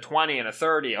linebackers at a 20 and a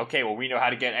 30. Okay, well, we know how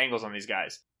to get angles on these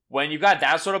guys. When you've got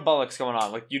that sort of bullocks going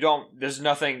on, like you don't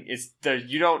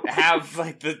have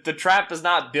like the trap is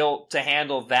not built to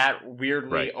handle that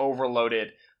weirdly overloaded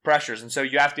pressures. And so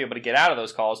you have to be able to get out of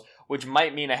those calls, which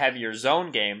might mean a heavier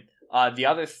zone game. The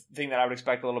other thing that I would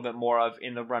expect a little bit more of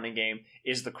in the running game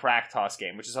is the crack toss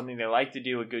game, which is something they like to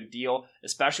do a good deal,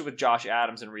 especially with Josh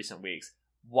Adams in recent weeks.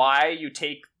 Why you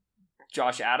take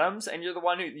Josh Adams and you're the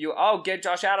one who get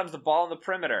Josh Adams the ball in the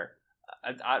perimeter.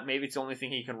 Maybe it's the only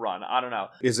thing he can run. I don't know.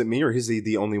 Is it me or is he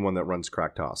the only one that runs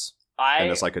crack toss? And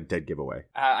it's like a dead giveaway.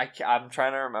 I'm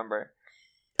trying to remember.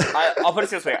 I'll put it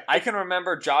this way. I can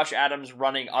remember Josh Adams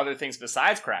running other things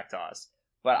besides crack toss,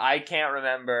 but I can't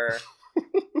remember...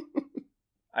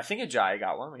 I think Ajayi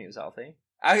got one when he was healthy.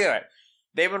 Anyway,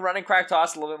 they've been running crack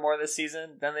toss a little bit more this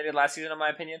season than they did last season, in my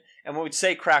opinion. And when we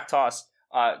say crack toss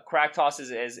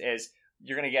is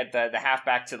you're going to get the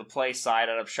halfback to the play side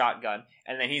out of shotgun,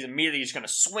 and then he's immediately just going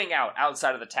to swing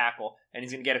outside of the tackle, and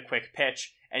he's going to get a quick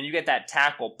pitch, and you get that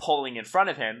tackle pulling in front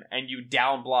of him, and you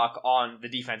down block on the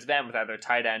defensive end with either a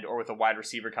tight end or with a wide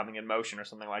receiver coming in motion or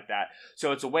something like that.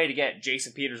 So it's a way to get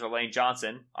Jason Peters or Lane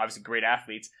Johnson, obviously great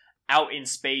athletes, out in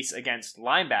space against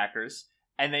linebackers,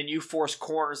 and then you force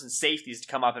corners and safeties to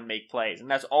come up and make plays. And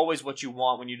that's always what you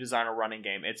want when you design a running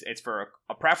game. It's for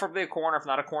preferably a corner, if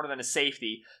not a corner, then a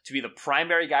safety, to be the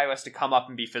primary guy who has to come up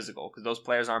and be physical, because those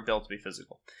players aren't built to be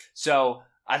physical. So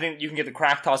I think you can get the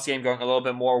crack toss game going a little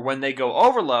bit more. When they go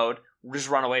overload, just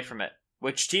run away from it,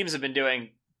 which teams have been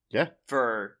doing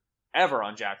forever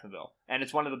on Jacksonville. And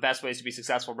it's one of the best ways to be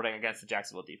successful running against the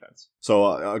Jacksonville defense.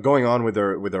 So going on with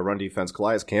their run defense,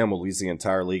 Calais Campbell leads the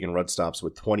entire league in run stops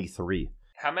with 23.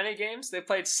 How many games? They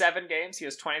played 7 games. He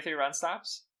has 23 run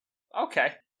stops.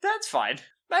 Okay, that's fine.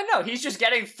 I know, he's just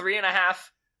getting 3.5,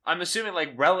 I'm assuming,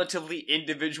 like, relatively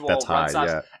individual that's run high,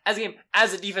 stops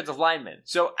as a defensive lineman.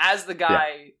 So as the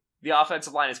guy, the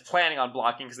offensive line is planning on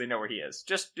blocking because they know where he is.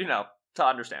 Just, to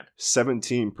understand.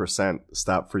 17%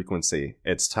 stop frequency.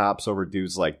 It's tops over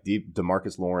dudes like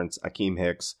DeMarcus Lawrence, Akeem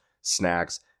Hicks,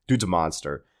 Snacks. Dude's a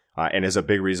monster. And is a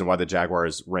big reason why the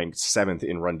Jaguars ranked 7th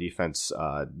in run defense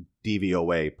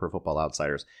DVOA per Football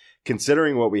Outsiders.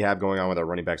 Considering what we have going on with our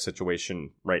running back situation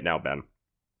right now, Ben,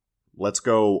 let's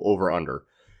go over under.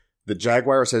 The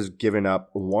Jaguars has given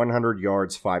up 100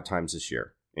 yards 5 times this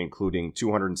year, including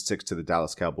 206 to the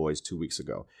Dallas Cowboys 2 weeks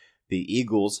ago. The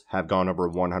Eagles have gone over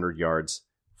 100 yards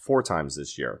 4 times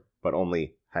this year, but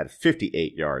only had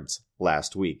 58 yards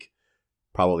last week,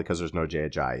 probably because there's no Jay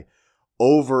Ajayi.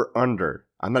 Over, under.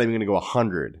 I'm not even going to go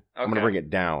 100. Okay. I'm going to bring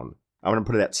it down. I'm going to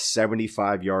put it at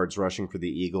 75 yards rushing for the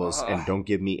Eagles, and don't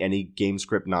give me any game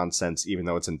script nonsense, even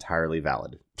though it's entirely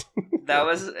valid. That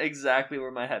was exactly where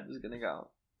my head was going to go.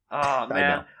 Oh,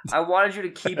 man. I wanted you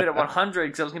to keep it at 100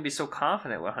 because I was going to be so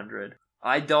confident at 100.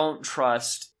 I don't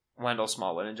trust Wendell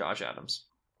Smallwood and Josh Adams.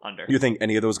 Under. You think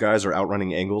any of those guys are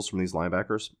outrunning angles from these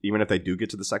linebackers, even if they do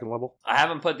get to the second level? I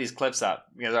haven't put these clips up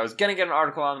because I was going to get an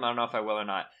article on them. I don't know if I will or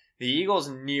not. The Eagles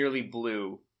nearly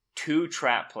blew 2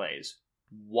 trap plays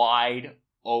wide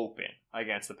open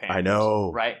against the Panthers. I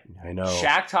know. Right? I know.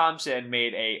 Shaq Thompson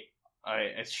made a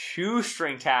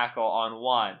shoestring tackle on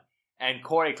one, and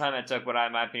Corey Clement took what,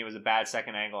 in my opinion, was a bad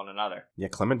second angle on another. Yeah,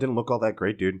 Clement didn't look all that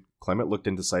great, dude. Clement looked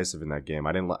indecisive in that game.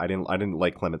 I didn't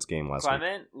like Clement's game last week.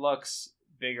 Clement looks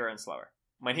bigger and slower.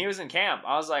 When he was in camp,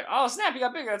 I was like, oh, snap, he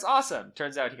got bigger. That's awesome.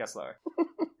 Turns out he got slower.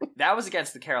 That was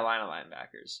against the Carolina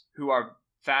linebackers, who are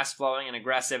fast-flowing and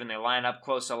aggressive, and they line up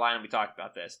close to the line, and we talked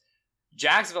about this.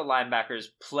 Jacksonville linebackers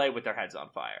play with their heads on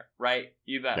fire, right?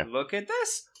 You bet. Yeah. Look at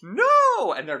this.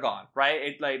 No! And they're gone,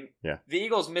 right? The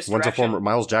Eagles misdirection.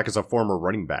 Miles Jack is a former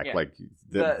running back. Yeah. Like,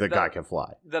 the guy can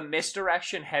fly. The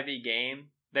misdirection-heavy game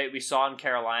that we saw in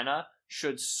Carolina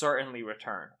should certainly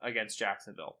return against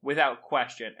Jacksonville, without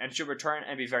question, and should return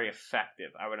and be very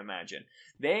effective, I would imagine.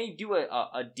 They do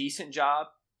a decent job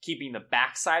keeping the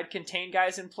backside contained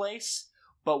guys in place,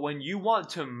 but when you want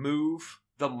to move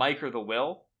the Mike or the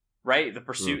Will, right, the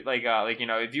pursuit, if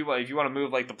you want to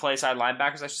move like the play side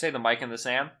linebackers, I should say the Mike and the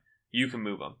Sam, you can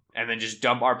move them and then just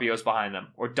dump RPOs behind them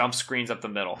or dump screens up the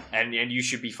middle, and you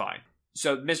should be fine.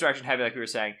 So misdirection heavy, like we were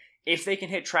saying, if they can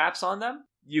hit traps on them,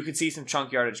 you could see some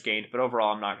chunk yardage gained, but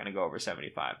overall, I'm not going to go over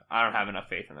 75. I don't have enough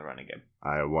faith in the running game.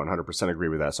 I 100% agree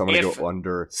with that. So I'm going to go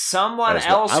under. Someone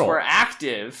else were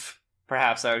active,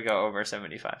 perhaps I would go over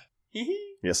 75.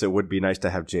 Yes, it would be nice to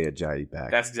have Jay Ajayi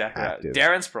back. That's exactly right.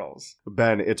 Darren Sproles.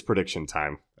 Ben, it's prediction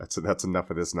time. That's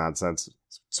enough of this nonsense.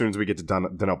 As soon as we get to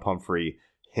Donnell Pumphrey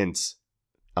hints,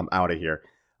 I'm out of here.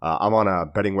 I'm on a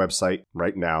betting website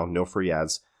right now. No free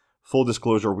ads. Full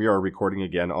disclosure, we are recording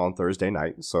again on Thursday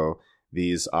night, so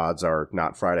these odds are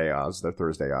not Friday odds, they're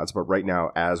Thursday odds. But right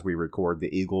now, as we record,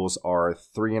 the Eagles are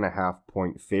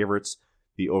 3.5-point favorites.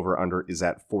 The over-under is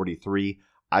at 43.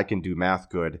 I can do math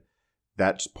good.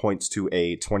 That points to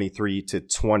a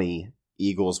 23-20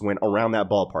 Eagles win around that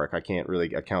ballpark. I can't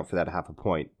really account for that half a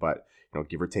point, but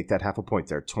give or take that half a point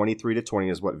there. 23-20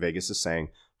 is what Vegas is saying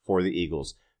for the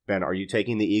Eagles. Ben, are you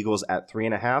taking the Eagles at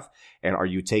 3.5? And are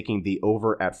you taking the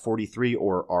over at 43,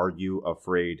 or are you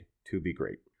afraid to be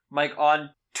great? Mike,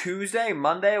 on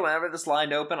Monday, whenever this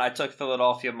line opened, I took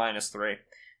Philadelphia -3,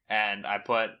 and I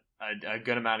put a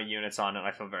good amount of units on it, and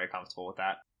I feel very comfortable with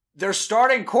that. Their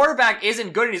starting quarterback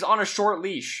isn't good, and he's on a short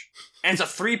leash. And it's a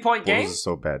 3-point game? Bortles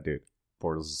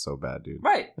is so bad, dude.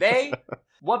 Right.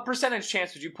 What percentage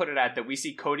chance would you put it at that we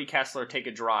see Cody Kessler take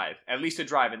a drive, at least a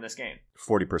drive in this game?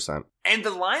 40%. And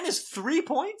the line is 3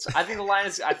 points? I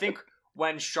think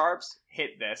when Sharps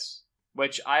hit this,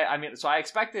 which so I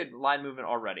expected line movement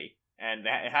already, and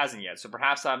it hasn't yet. So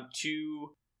perhaps I'm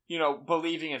too,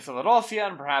 believing in Philadelphia,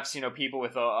 and perhaps, people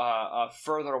with a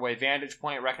further away vantage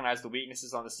point recognize the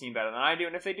weaknesses on this team better than I do.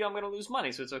 And if they do, I'm going to lose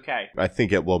money, so it's okay. I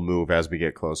think it will move as we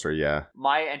get closer, yeah.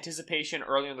 My anticipation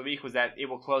earlier in the week was that it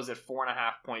will close at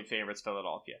 4.5-point favorites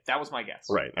Philadelphia. That was my guess.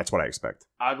 Right, that's what I expect.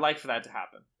 I'd like for that to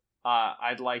happen.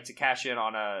 I'd like to cash in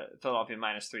on a Philadelphia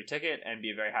 -3 ticket and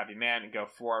be a very happy man and go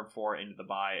 4-4 into the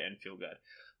bye and feel good.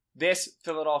 This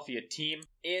Philadelphia team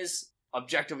is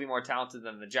objectively more talented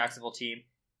than the Jacksonville team,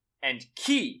 and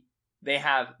they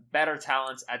have better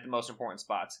talents at the most important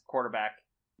spots: quarterback,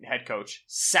 head coach,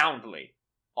 soundly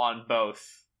on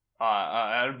both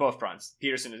fronts.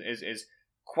 Peterson is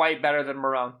quite better than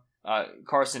Marone.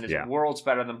 Carson is worlds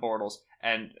better than Bortles,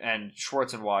 and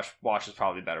Schwartz and Wash is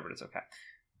probably better, but it's okay.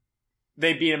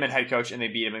 They beat him in head coach and they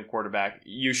beat him in quarterback.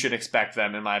 You should expect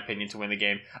them, in my opinion, to win the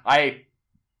game. I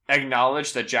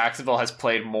acknowledge that Jacksonville has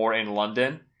played more in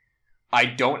London. I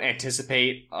don't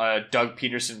anticipate a Doug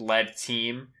Peterson-led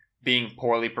team being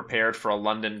poorly prepared for a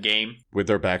London game. With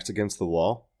their backs against the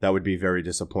wall? That would be very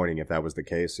disappointing if that was the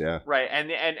case, yeah. Right,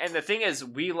 and the thing is,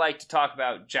 we like to talk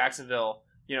about Jacksonville.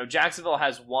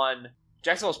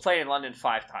 Jacksonville's played in London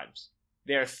 5 times.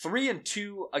 They're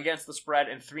 3-2 against the spread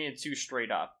and 3-2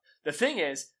 straight up. The thing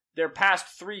is, their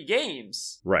past 3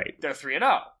 games, right? They're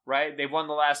 3-0, right? They've won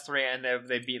the last 3 and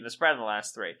they've beaten the spread in the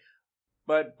last 3.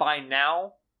 But by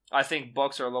now, I think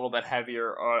books are a little bit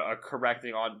heavier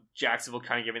correcting on Jacksonville,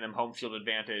 kind of giving them home field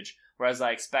advantage, whereas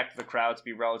I expect the crowd to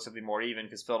be relatively more even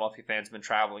because Philadelphia fans have been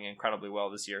traveling incredibly well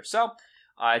this year. So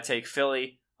I take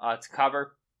Philly to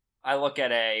cover. I look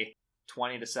at a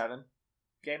 20-7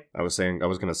 game. I was going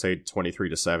to say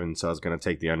 23-7, so I was going to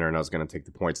take the under and I was going to take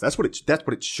the points. That's what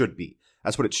it should be.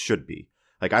 That's what it should be.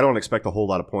 Like, I don't expect a whole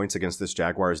lot of points against this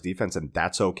Jaguars defense, and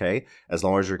that's okay as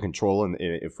long as you're controlling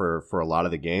for a lot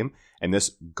of the game. And this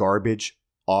garbage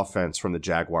offense from the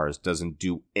Jaguars doesn't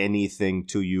do anything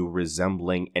to you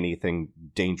resembling anything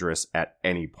dangerous at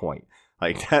any point.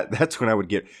 Like, that's when I would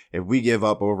get, if we give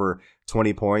up over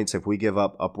 20 points, if we give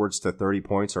up upwards to 30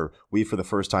 points, or we, for the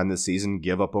first time this season,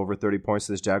 give up over 30 points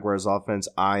to this Jaguars offense,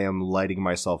 I am lighting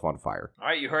myself on fire. All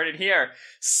right, you heard it here.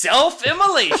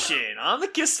 Self-immolation on the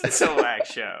Kiston Solak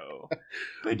Show.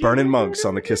 Burning monks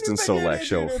on the Kiston Solak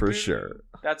Show, for sure.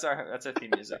 That's our theme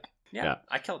music. Yeah.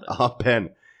 I killed it. Ben,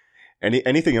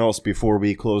 anything else before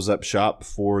we close up shop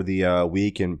for the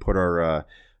week and put our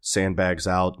sandbags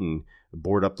out and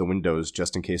board up the windows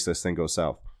just in case this thing goes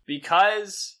south?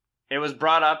 Because it was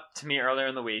brought up to me earlier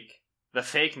in the week, the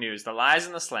fake news, the lies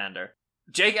and the slander.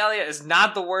 Jake Elliott is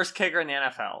not the worst kicker in the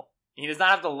NFL. He does not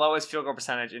have the lowest field goal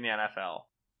percentage in the NFL.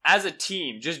 As a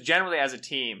team, just generally as a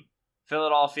team,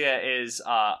 Philadelphia is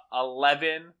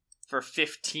 11 for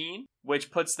 15,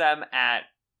 which puts them at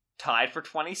tied for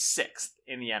 26th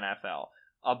in the NFL,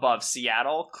 above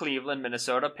Seattle, Cleveland,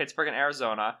 Minnesota, Pittsburgh, and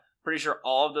Arizona. Pretty sure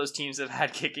all of those teams have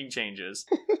had kicking changes.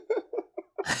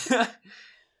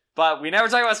 But we never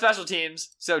talk about special teams,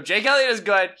 so Jake Elliott is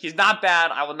good. He's not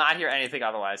bad. I will not hear anything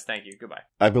otherwise. Thank you. Goodbye.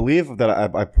 I believe that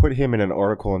I put him in an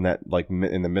article in that, like,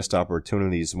 in the missed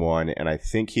opportunities one, and I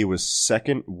think he was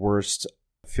second worst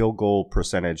field goal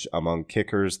percentage among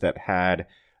kickers that had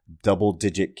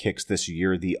double-digit kicks this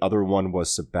year. The other one was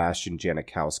Sebastian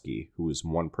Janikowski, who is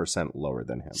 1% lower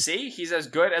than him. See? He's as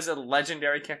good as a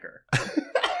legendary kicker.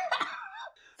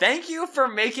 Thank you for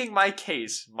making my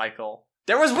case, Michael.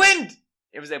 There was wind!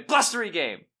 It was a blustery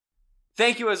game.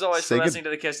 Thank you, as always, for listening to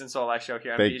the Kist and Solak show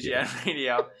here on BGN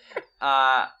Radio.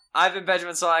 I've been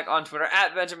Benjamin Solak on Twitter,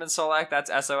 at Benjamin Solak. That's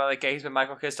SOLAK. He's been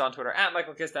Michael Kist on Twitter, at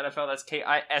Michael Kist NFL. That's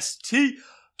KIST.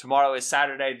 Tomorrow is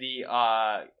Saturday, the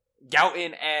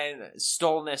Gouton and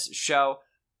Stolness show.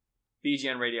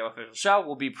 BGN Radio official show.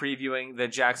 We'll be previewing the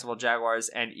Jacksonville Jaguars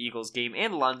and Eagles game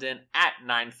in London at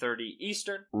 9:30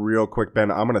 Eastern. Real quick,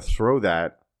 Ben, I'm going to throw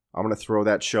that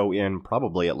show in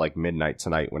probably at like midnight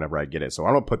tonight whenever I get it. So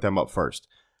I'm going to put them up first.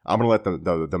 I'm going to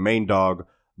let the main dog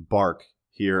bark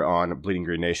here on Bleeding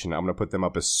Green Nation. I'm going to put them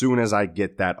up as soon as I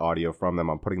get that audio from them.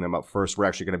 I'm putting them up first. We're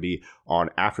actually going to be on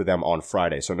after them on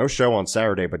Friday. So no show on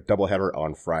Saturday, but doubleheader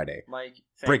on Friday. Mike,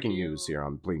 breaking news here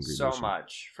on Bleeding Green Nation. So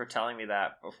much for telling me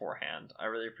that beforehand. I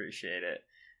really appreciate it.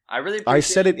 I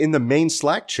said it in the main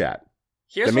Slack chat.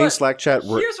 Slack chat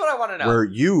here's what I want to know. Where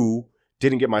you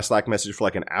didn't get my Slack message for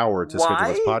like an hour to schedule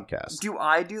this podcast. Do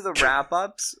I do the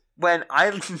wrap-ups when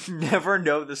I never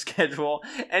know the schedule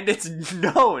and it's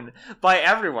known by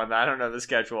everyone that I don't know the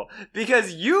schedule?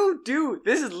 Because you do.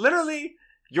 This is literally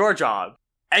your job.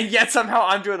 And yet somehow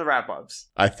I'm doing the wrap-ups.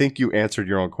 I think you answered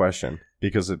your own question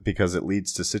because it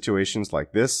leads to situations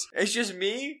like this. It's just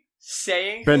me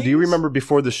saying Ben, things? do you remember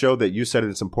before the show that you said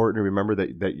it's important to remember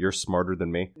that you're smarter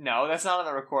than me? No, that's not on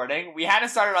the recording. We hadn't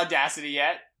started Audacity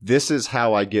yet. This is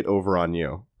how I get over on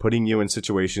you, putting you in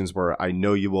situations where I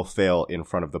know you will fail in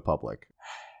front of the public.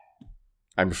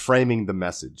 I'm framing the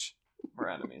message. We're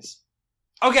enemies.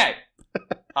 Okay.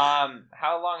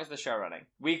 How long is the show running?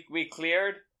 We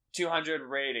cleared 200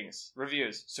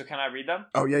 reviews. So can I read them?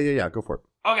 Oh, yeah. Go for it.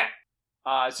 Okay.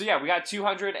 So yeah, we got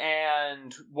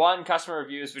 201 customer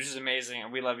reviews, which is amazing,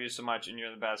 and we love you so much, and you're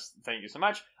the best. Thank you so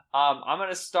much. I'm going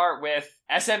to start with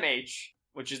SMH,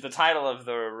 which is the title of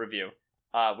the review,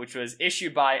 which was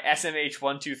issued by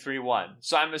SMH1231.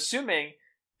 So I'm assuming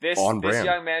this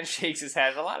young man shakes his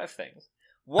head at a lot of things.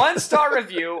 1-star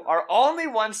review, our only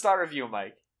 1-star review,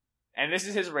 Mike. And this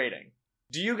is his rating.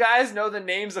 Do you guys know the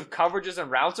names of coverages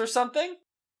and routes or something?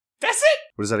 That's it!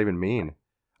 What does that even mean?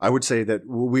 I would say that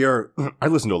I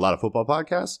listen to a lot of football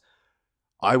podcasts.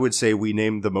 I would say we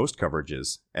name the most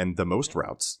coverages and the most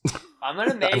routes. I'm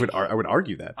gonna make. I would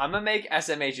argue that. I'm gonna make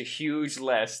SMH a huge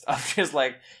list of just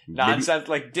like nonsense,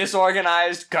 like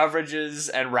disorganized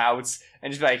coverages and routes,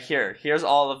 and just be like, here's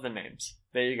all of the names.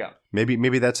 There you go.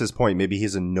 Maybe that's his point. Maybe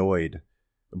he's annoyed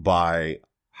by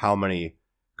how many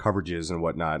coverages and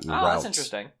whatnot and routes that's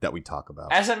interesting. That we talk about.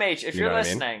 SMH, if you're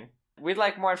listening. We'd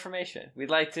like more information. We'd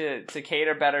like to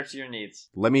cater better to your needs.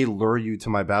 Let me lure you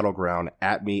to my battleground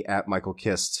at me at Michael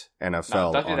Kist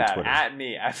NFL don't do on that. Twitter. At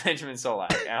me at Benjamin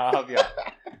Solak, and I'll help you out.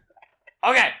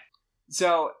 Okay,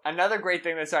 so another great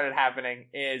thing that started happening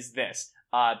is this: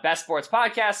 Best Sports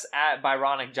Podcast at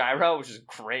Byronic Gyro, which is a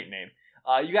great name.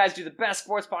 You guys do the best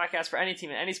sports podcast for any team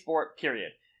in any sport.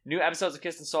 Period. New episodes of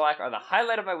Kist and Solak are the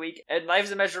highlight of my week, and life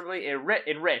is immeasurably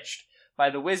enriched by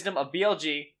the wisdom of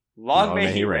BLG. Long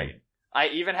may he reign. I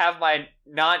even have my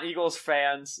non-Eagles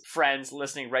friends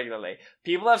listening regularly.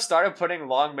 People have started putting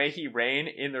Long May He Reign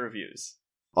in the reviews.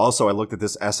 Also, I looked at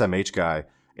this SMH guy.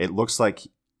 It looks like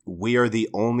we are the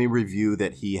only review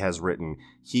that he has written.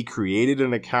 He created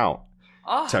an account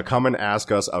to come and ask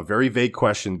us a very vague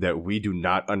question that we do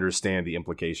not understand the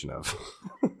implication of.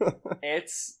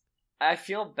 I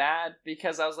feel bad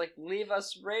because I was like, leave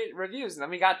us reviews. And then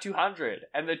we got 200.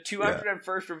 And the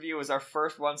 201st review was our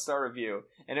first 1-star review.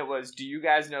 And it was, do you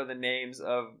guys know the names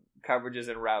of coverages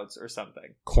and routes or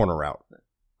something? Corner route.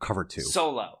 Cover 2.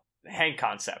 Solo. Hang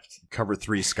concept. Cover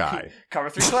 3 sky.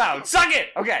 Cover 3 cloud. Suck it!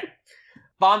 Okay.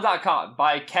 Bomb.com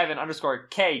by Kevin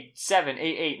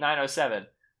 _K788907.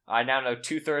 I now know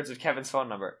 2/3 of Kevin's phone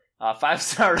number.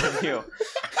 5-star review.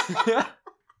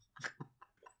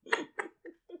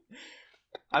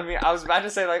 I mean, I was about to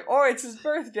say, like, oh, it's his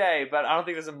birthday, but I don't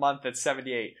think there's a month that's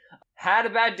 78. Had a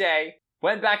bad day.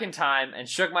 Went back in time and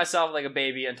shook myself like a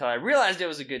baby until I realized it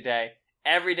was a good day.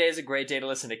 Every day is a great day to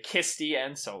listen to Kisty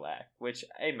and Solak, which,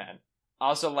 amen. I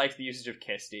also like the usage of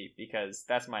Kisty because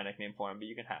that's my nickname for him, but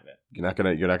you can have it. You're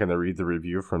not gonna read the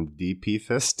review from DP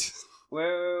Fist? Wait.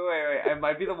 It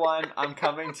might be the one I'm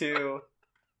coming to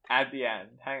at the end.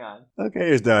 Hang on.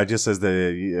 Okay, it just says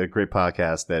a great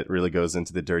podcast that really goes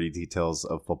into the dirty details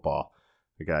of football.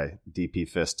 The guy, DP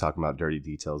Fist, talking about dirty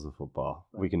details of football.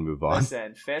 We can move on.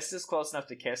 Listen, Fist is close enough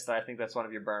to Kiss that I think that's one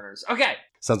of your burners. Okay.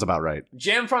 Sounds about right.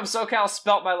 Jim from SoCal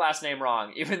spelt my last name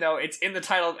wrong, even though it's in the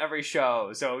title of every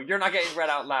show, so you're not getting read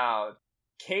out loud.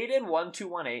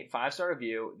 Caden1218, 5-star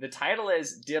review. The title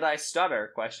is Did I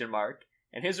Stutter? ?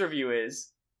 And his review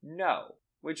is No,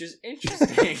 which is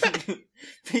interesting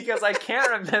because I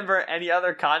can't remember any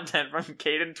other content from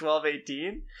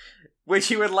Caden1218 which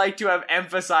he would like to have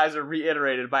emphasized or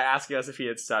reiterated by asking us if he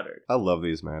had stuttered. I love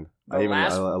these, man. I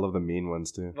love the mean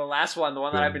ones too. The last one, the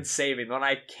one that I've been saving, the one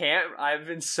I've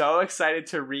been so excited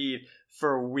to read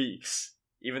for weeks,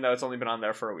 even though it's only been on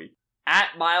there for a week.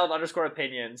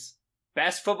 @mild_opinions.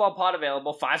 Best football pod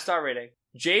available, 5-star rating.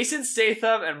 Jason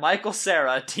Statham and Michael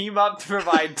Cera team up to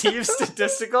provide deep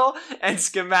statistical and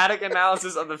schematic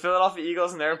analysis of the Philadelphia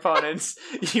Eagles and their opponents.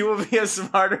 You will be a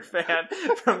smarter fan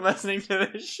from listening to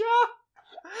this show.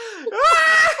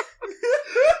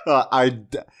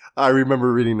 I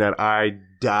remember reading that. I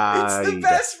died. It's the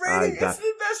best rating. It's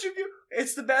the best review.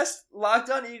 It's the best Locked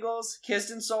On Eagles,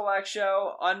 Kist and Solak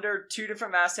show under 2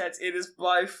 different mastheads. It is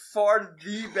by far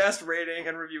the best rating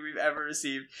and review we've ever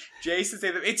received. Jason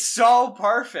Statham, it's so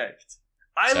perfect.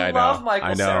 I love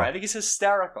Michael Cera. I think he's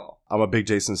hysterical. I'm a big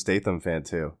Jason Statham fan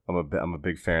too. I'm a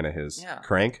big fan of his. Yeah.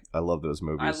 Crank. I love those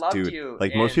movies. Dude,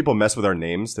 like most people mess with our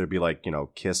names. They'd be like,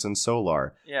 Kiss and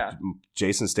Solar. Yeah.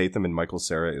 Jason Statham and Michael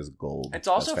Cera is gold. It's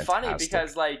also funny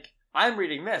because I'm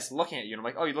reading this, looking at you, and I'm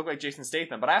like, oh, you look like Jason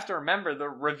Statham. But I have to remember the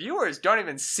reviewers don't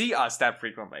even see us that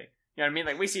frequently. You know what I mean?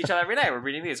 Like, we see each other every day. We're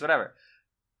reading these, whatever.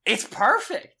 It's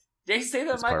perfect. Jason Statham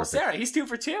and Michael Cera. He's 2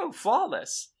 for 2.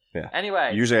 Flawless. Yeah.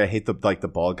 Anyway. Usually I hate the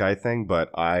bald guy thing, but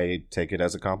I take it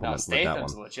as a compliment. No,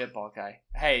 Statham's a legit bald guy.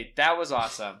 Hey, that was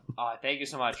awesome. Thank you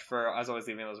so much for, as always,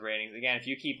 leaving those ratings. Again, if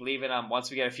you keep leaving them, once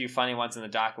we get a few funny ones in the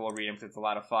docket, we'll read them because it's a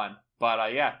lot of fun.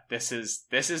 But yeah, this is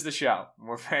the show.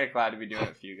 We're very glad to be doing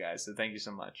it for you guys, so thank you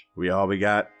so much. We all we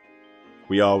got.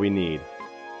 We all we need.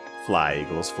 Fly,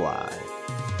 Eagles, fly.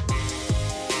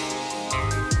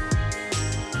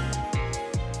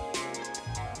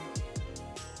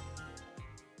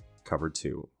 Cover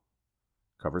 2.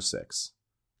 Cover 6.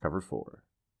 Cover 4. I'm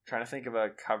trying to think of a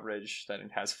coverage that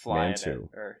has fly in it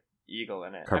or eagle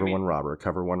in it. Cover 1 robber.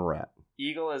 Cover 1 rat.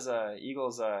 Eagle's a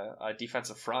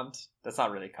defensive front. That's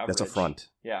not really coverage. That's a front.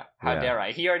 Yeah. How dare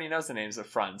I? He already knows the names of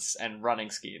fronts and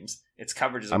running schemes. It's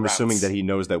coverages. I'm assuming that he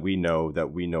knows that we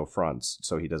know fronts,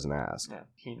 so he doesn't ask. Yeah,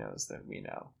 he knows that we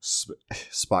know.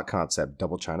 Spot concept.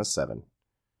 Double China 7.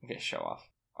 Okay, show off.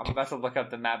 I'm about to look up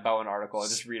the Matt Bowen article and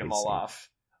just read them all off.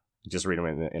 Just read them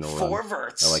in a run. 4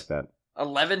 verts. I like that.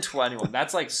 11-21.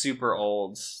 That's like super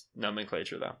old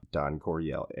nomenclature, though. Don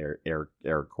Coryell,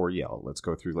 Eric Coryell. Let's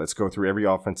go through every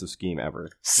offensive scheme ever.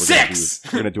 6.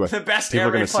 We're gonna do the best air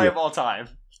raid play of all time.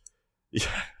 Yeah.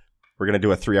 We're gonna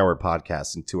do a 3-hour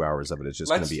podcast, and 2 hours of it is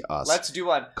just gonna be us. Let's do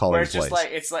one calling where it's plays.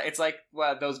 just it's like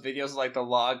those videos of like the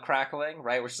log crackling,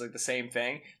 right? Which is like the same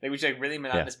thing. Like we just really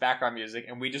monotonous background music,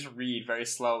 and we just read very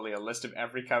slowly a list of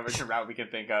every coverage and route we can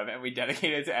think of, and we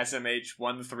dedicate it to SMH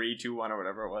 1321 or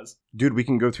whatever it was. Dude, we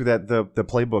can go through the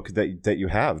playbook that you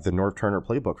have, the Norv Turner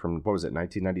playbook from what was it,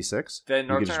 1996? The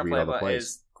Norv Turner playbook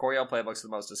is Coryell playbook's the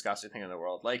most disgusting thing in the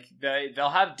world. Like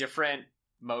they'll have different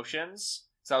motions.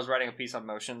 So I was writing a piece on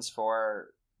motions for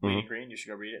Bleeding Green. You should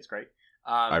go read it. It's great.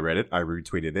 I read it. I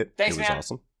retweeted it. Thanks, it was man.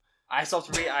 Awesome. I still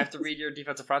have to read. I have to read your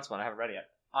defensive fronts one. I haven't read it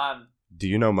yet. Do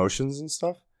you know motions and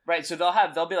stuff? Right. So they'll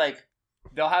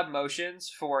have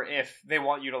motions for if they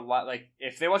want you to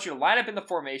if they want you to line up in the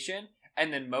formation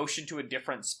and then motion to a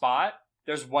different spot.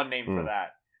 There's one name for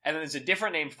that, and then there's a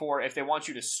different name for if they want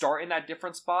you to start in that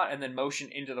different spot and then motion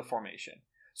into the formation.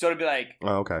 So it'll be like,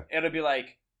 It'll be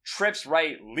like. Trips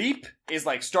right leap is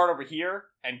like start over here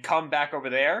and come back over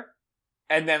there,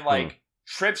 and then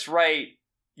trips right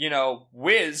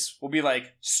whiz will be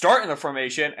like start in the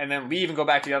formation and then leave and go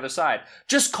back to the other side.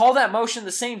 Just call that motion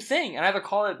the same thing and either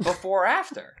call it before or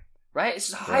after, right?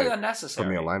 It's highly unnecessary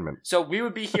from the alignment. So we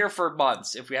would be here for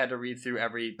months if we had to read through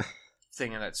every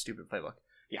thing in that stupid playbook.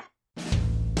 Yeah.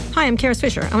 Hi, I'm Kara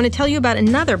Swisher. I want to tell you about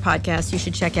another podcast you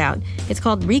should check out. It's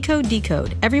called Recode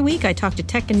Decode. Every week, I talk to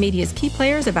tech and media's key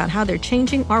players about how they're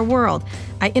changing our world.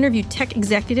 I interview tech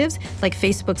executives like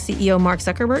Facebook CEO Mark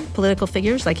Zuckerberg, political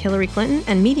figures like Hillary Clinton,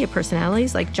 and media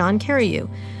personalities like John Carreyrou,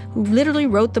 who literally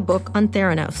wrote the book on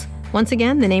Theranos. Once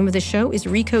again, the name of the show is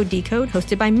Recode Decode,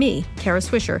 hosted by me, Kara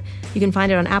Swisher. You can find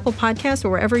it on Apple Podcasts or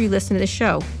wherever you listen to the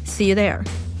show. See you there.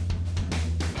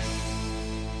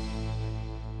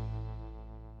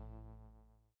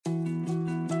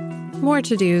 More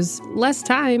to-dos, less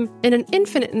time, and an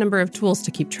infinite number of tools to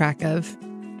keep track of.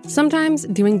 Sometimes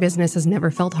doing business has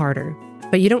never felt harder,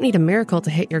 but you don't need a miracle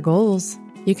to hit your goals.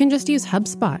 You can just use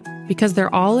HubSpot, because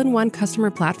their all-in-one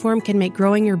customer platform can make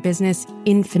growing your business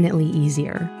infinitely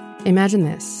easier. Imagine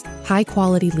this: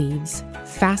 high-quality leads,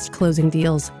 fast closing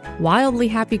deals, wildly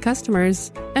happy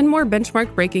customers, and more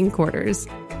benchmark-breaking quarters.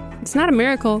 It's not a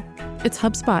miracle, it's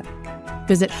HubSpot.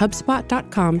 Visit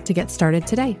HubSpot.com to get started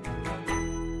today.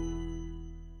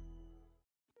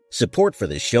 Support for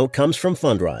this show comes from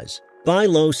Fundrise. Buy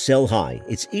low, sell high.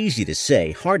 It's easy to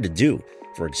say, hard to do.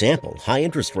 For example, high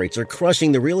interest rates are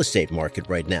crushing the real estate market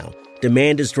right now.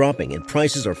 Demand is dropping and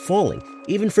prices are falling,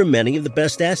 even for many of the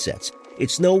best assets.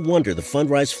 It's no wonder the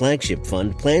Fundrise Flagship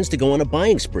Fund plans to go on a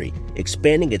buying spree,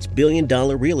 expanding its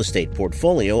billion-dollar real estate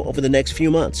portfolio over the next few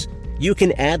months. You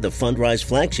can add the Fundrise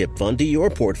Flagship Fund to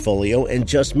your portfolio in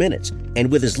just minutes,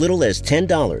 and with as little as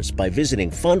 $10 by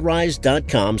visiting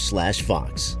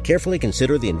fundrise.com/Fox. Carefully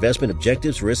consider the investment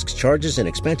objectives, risks, charges, and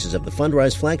expenses of the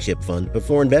Fundrise Flagship Fund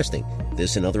before investing.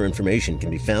 This and other information can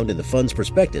be found in the fund's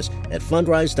prospectus at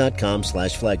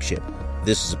fundrise.com/flagship.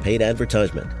 This is a paid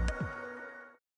advertisement.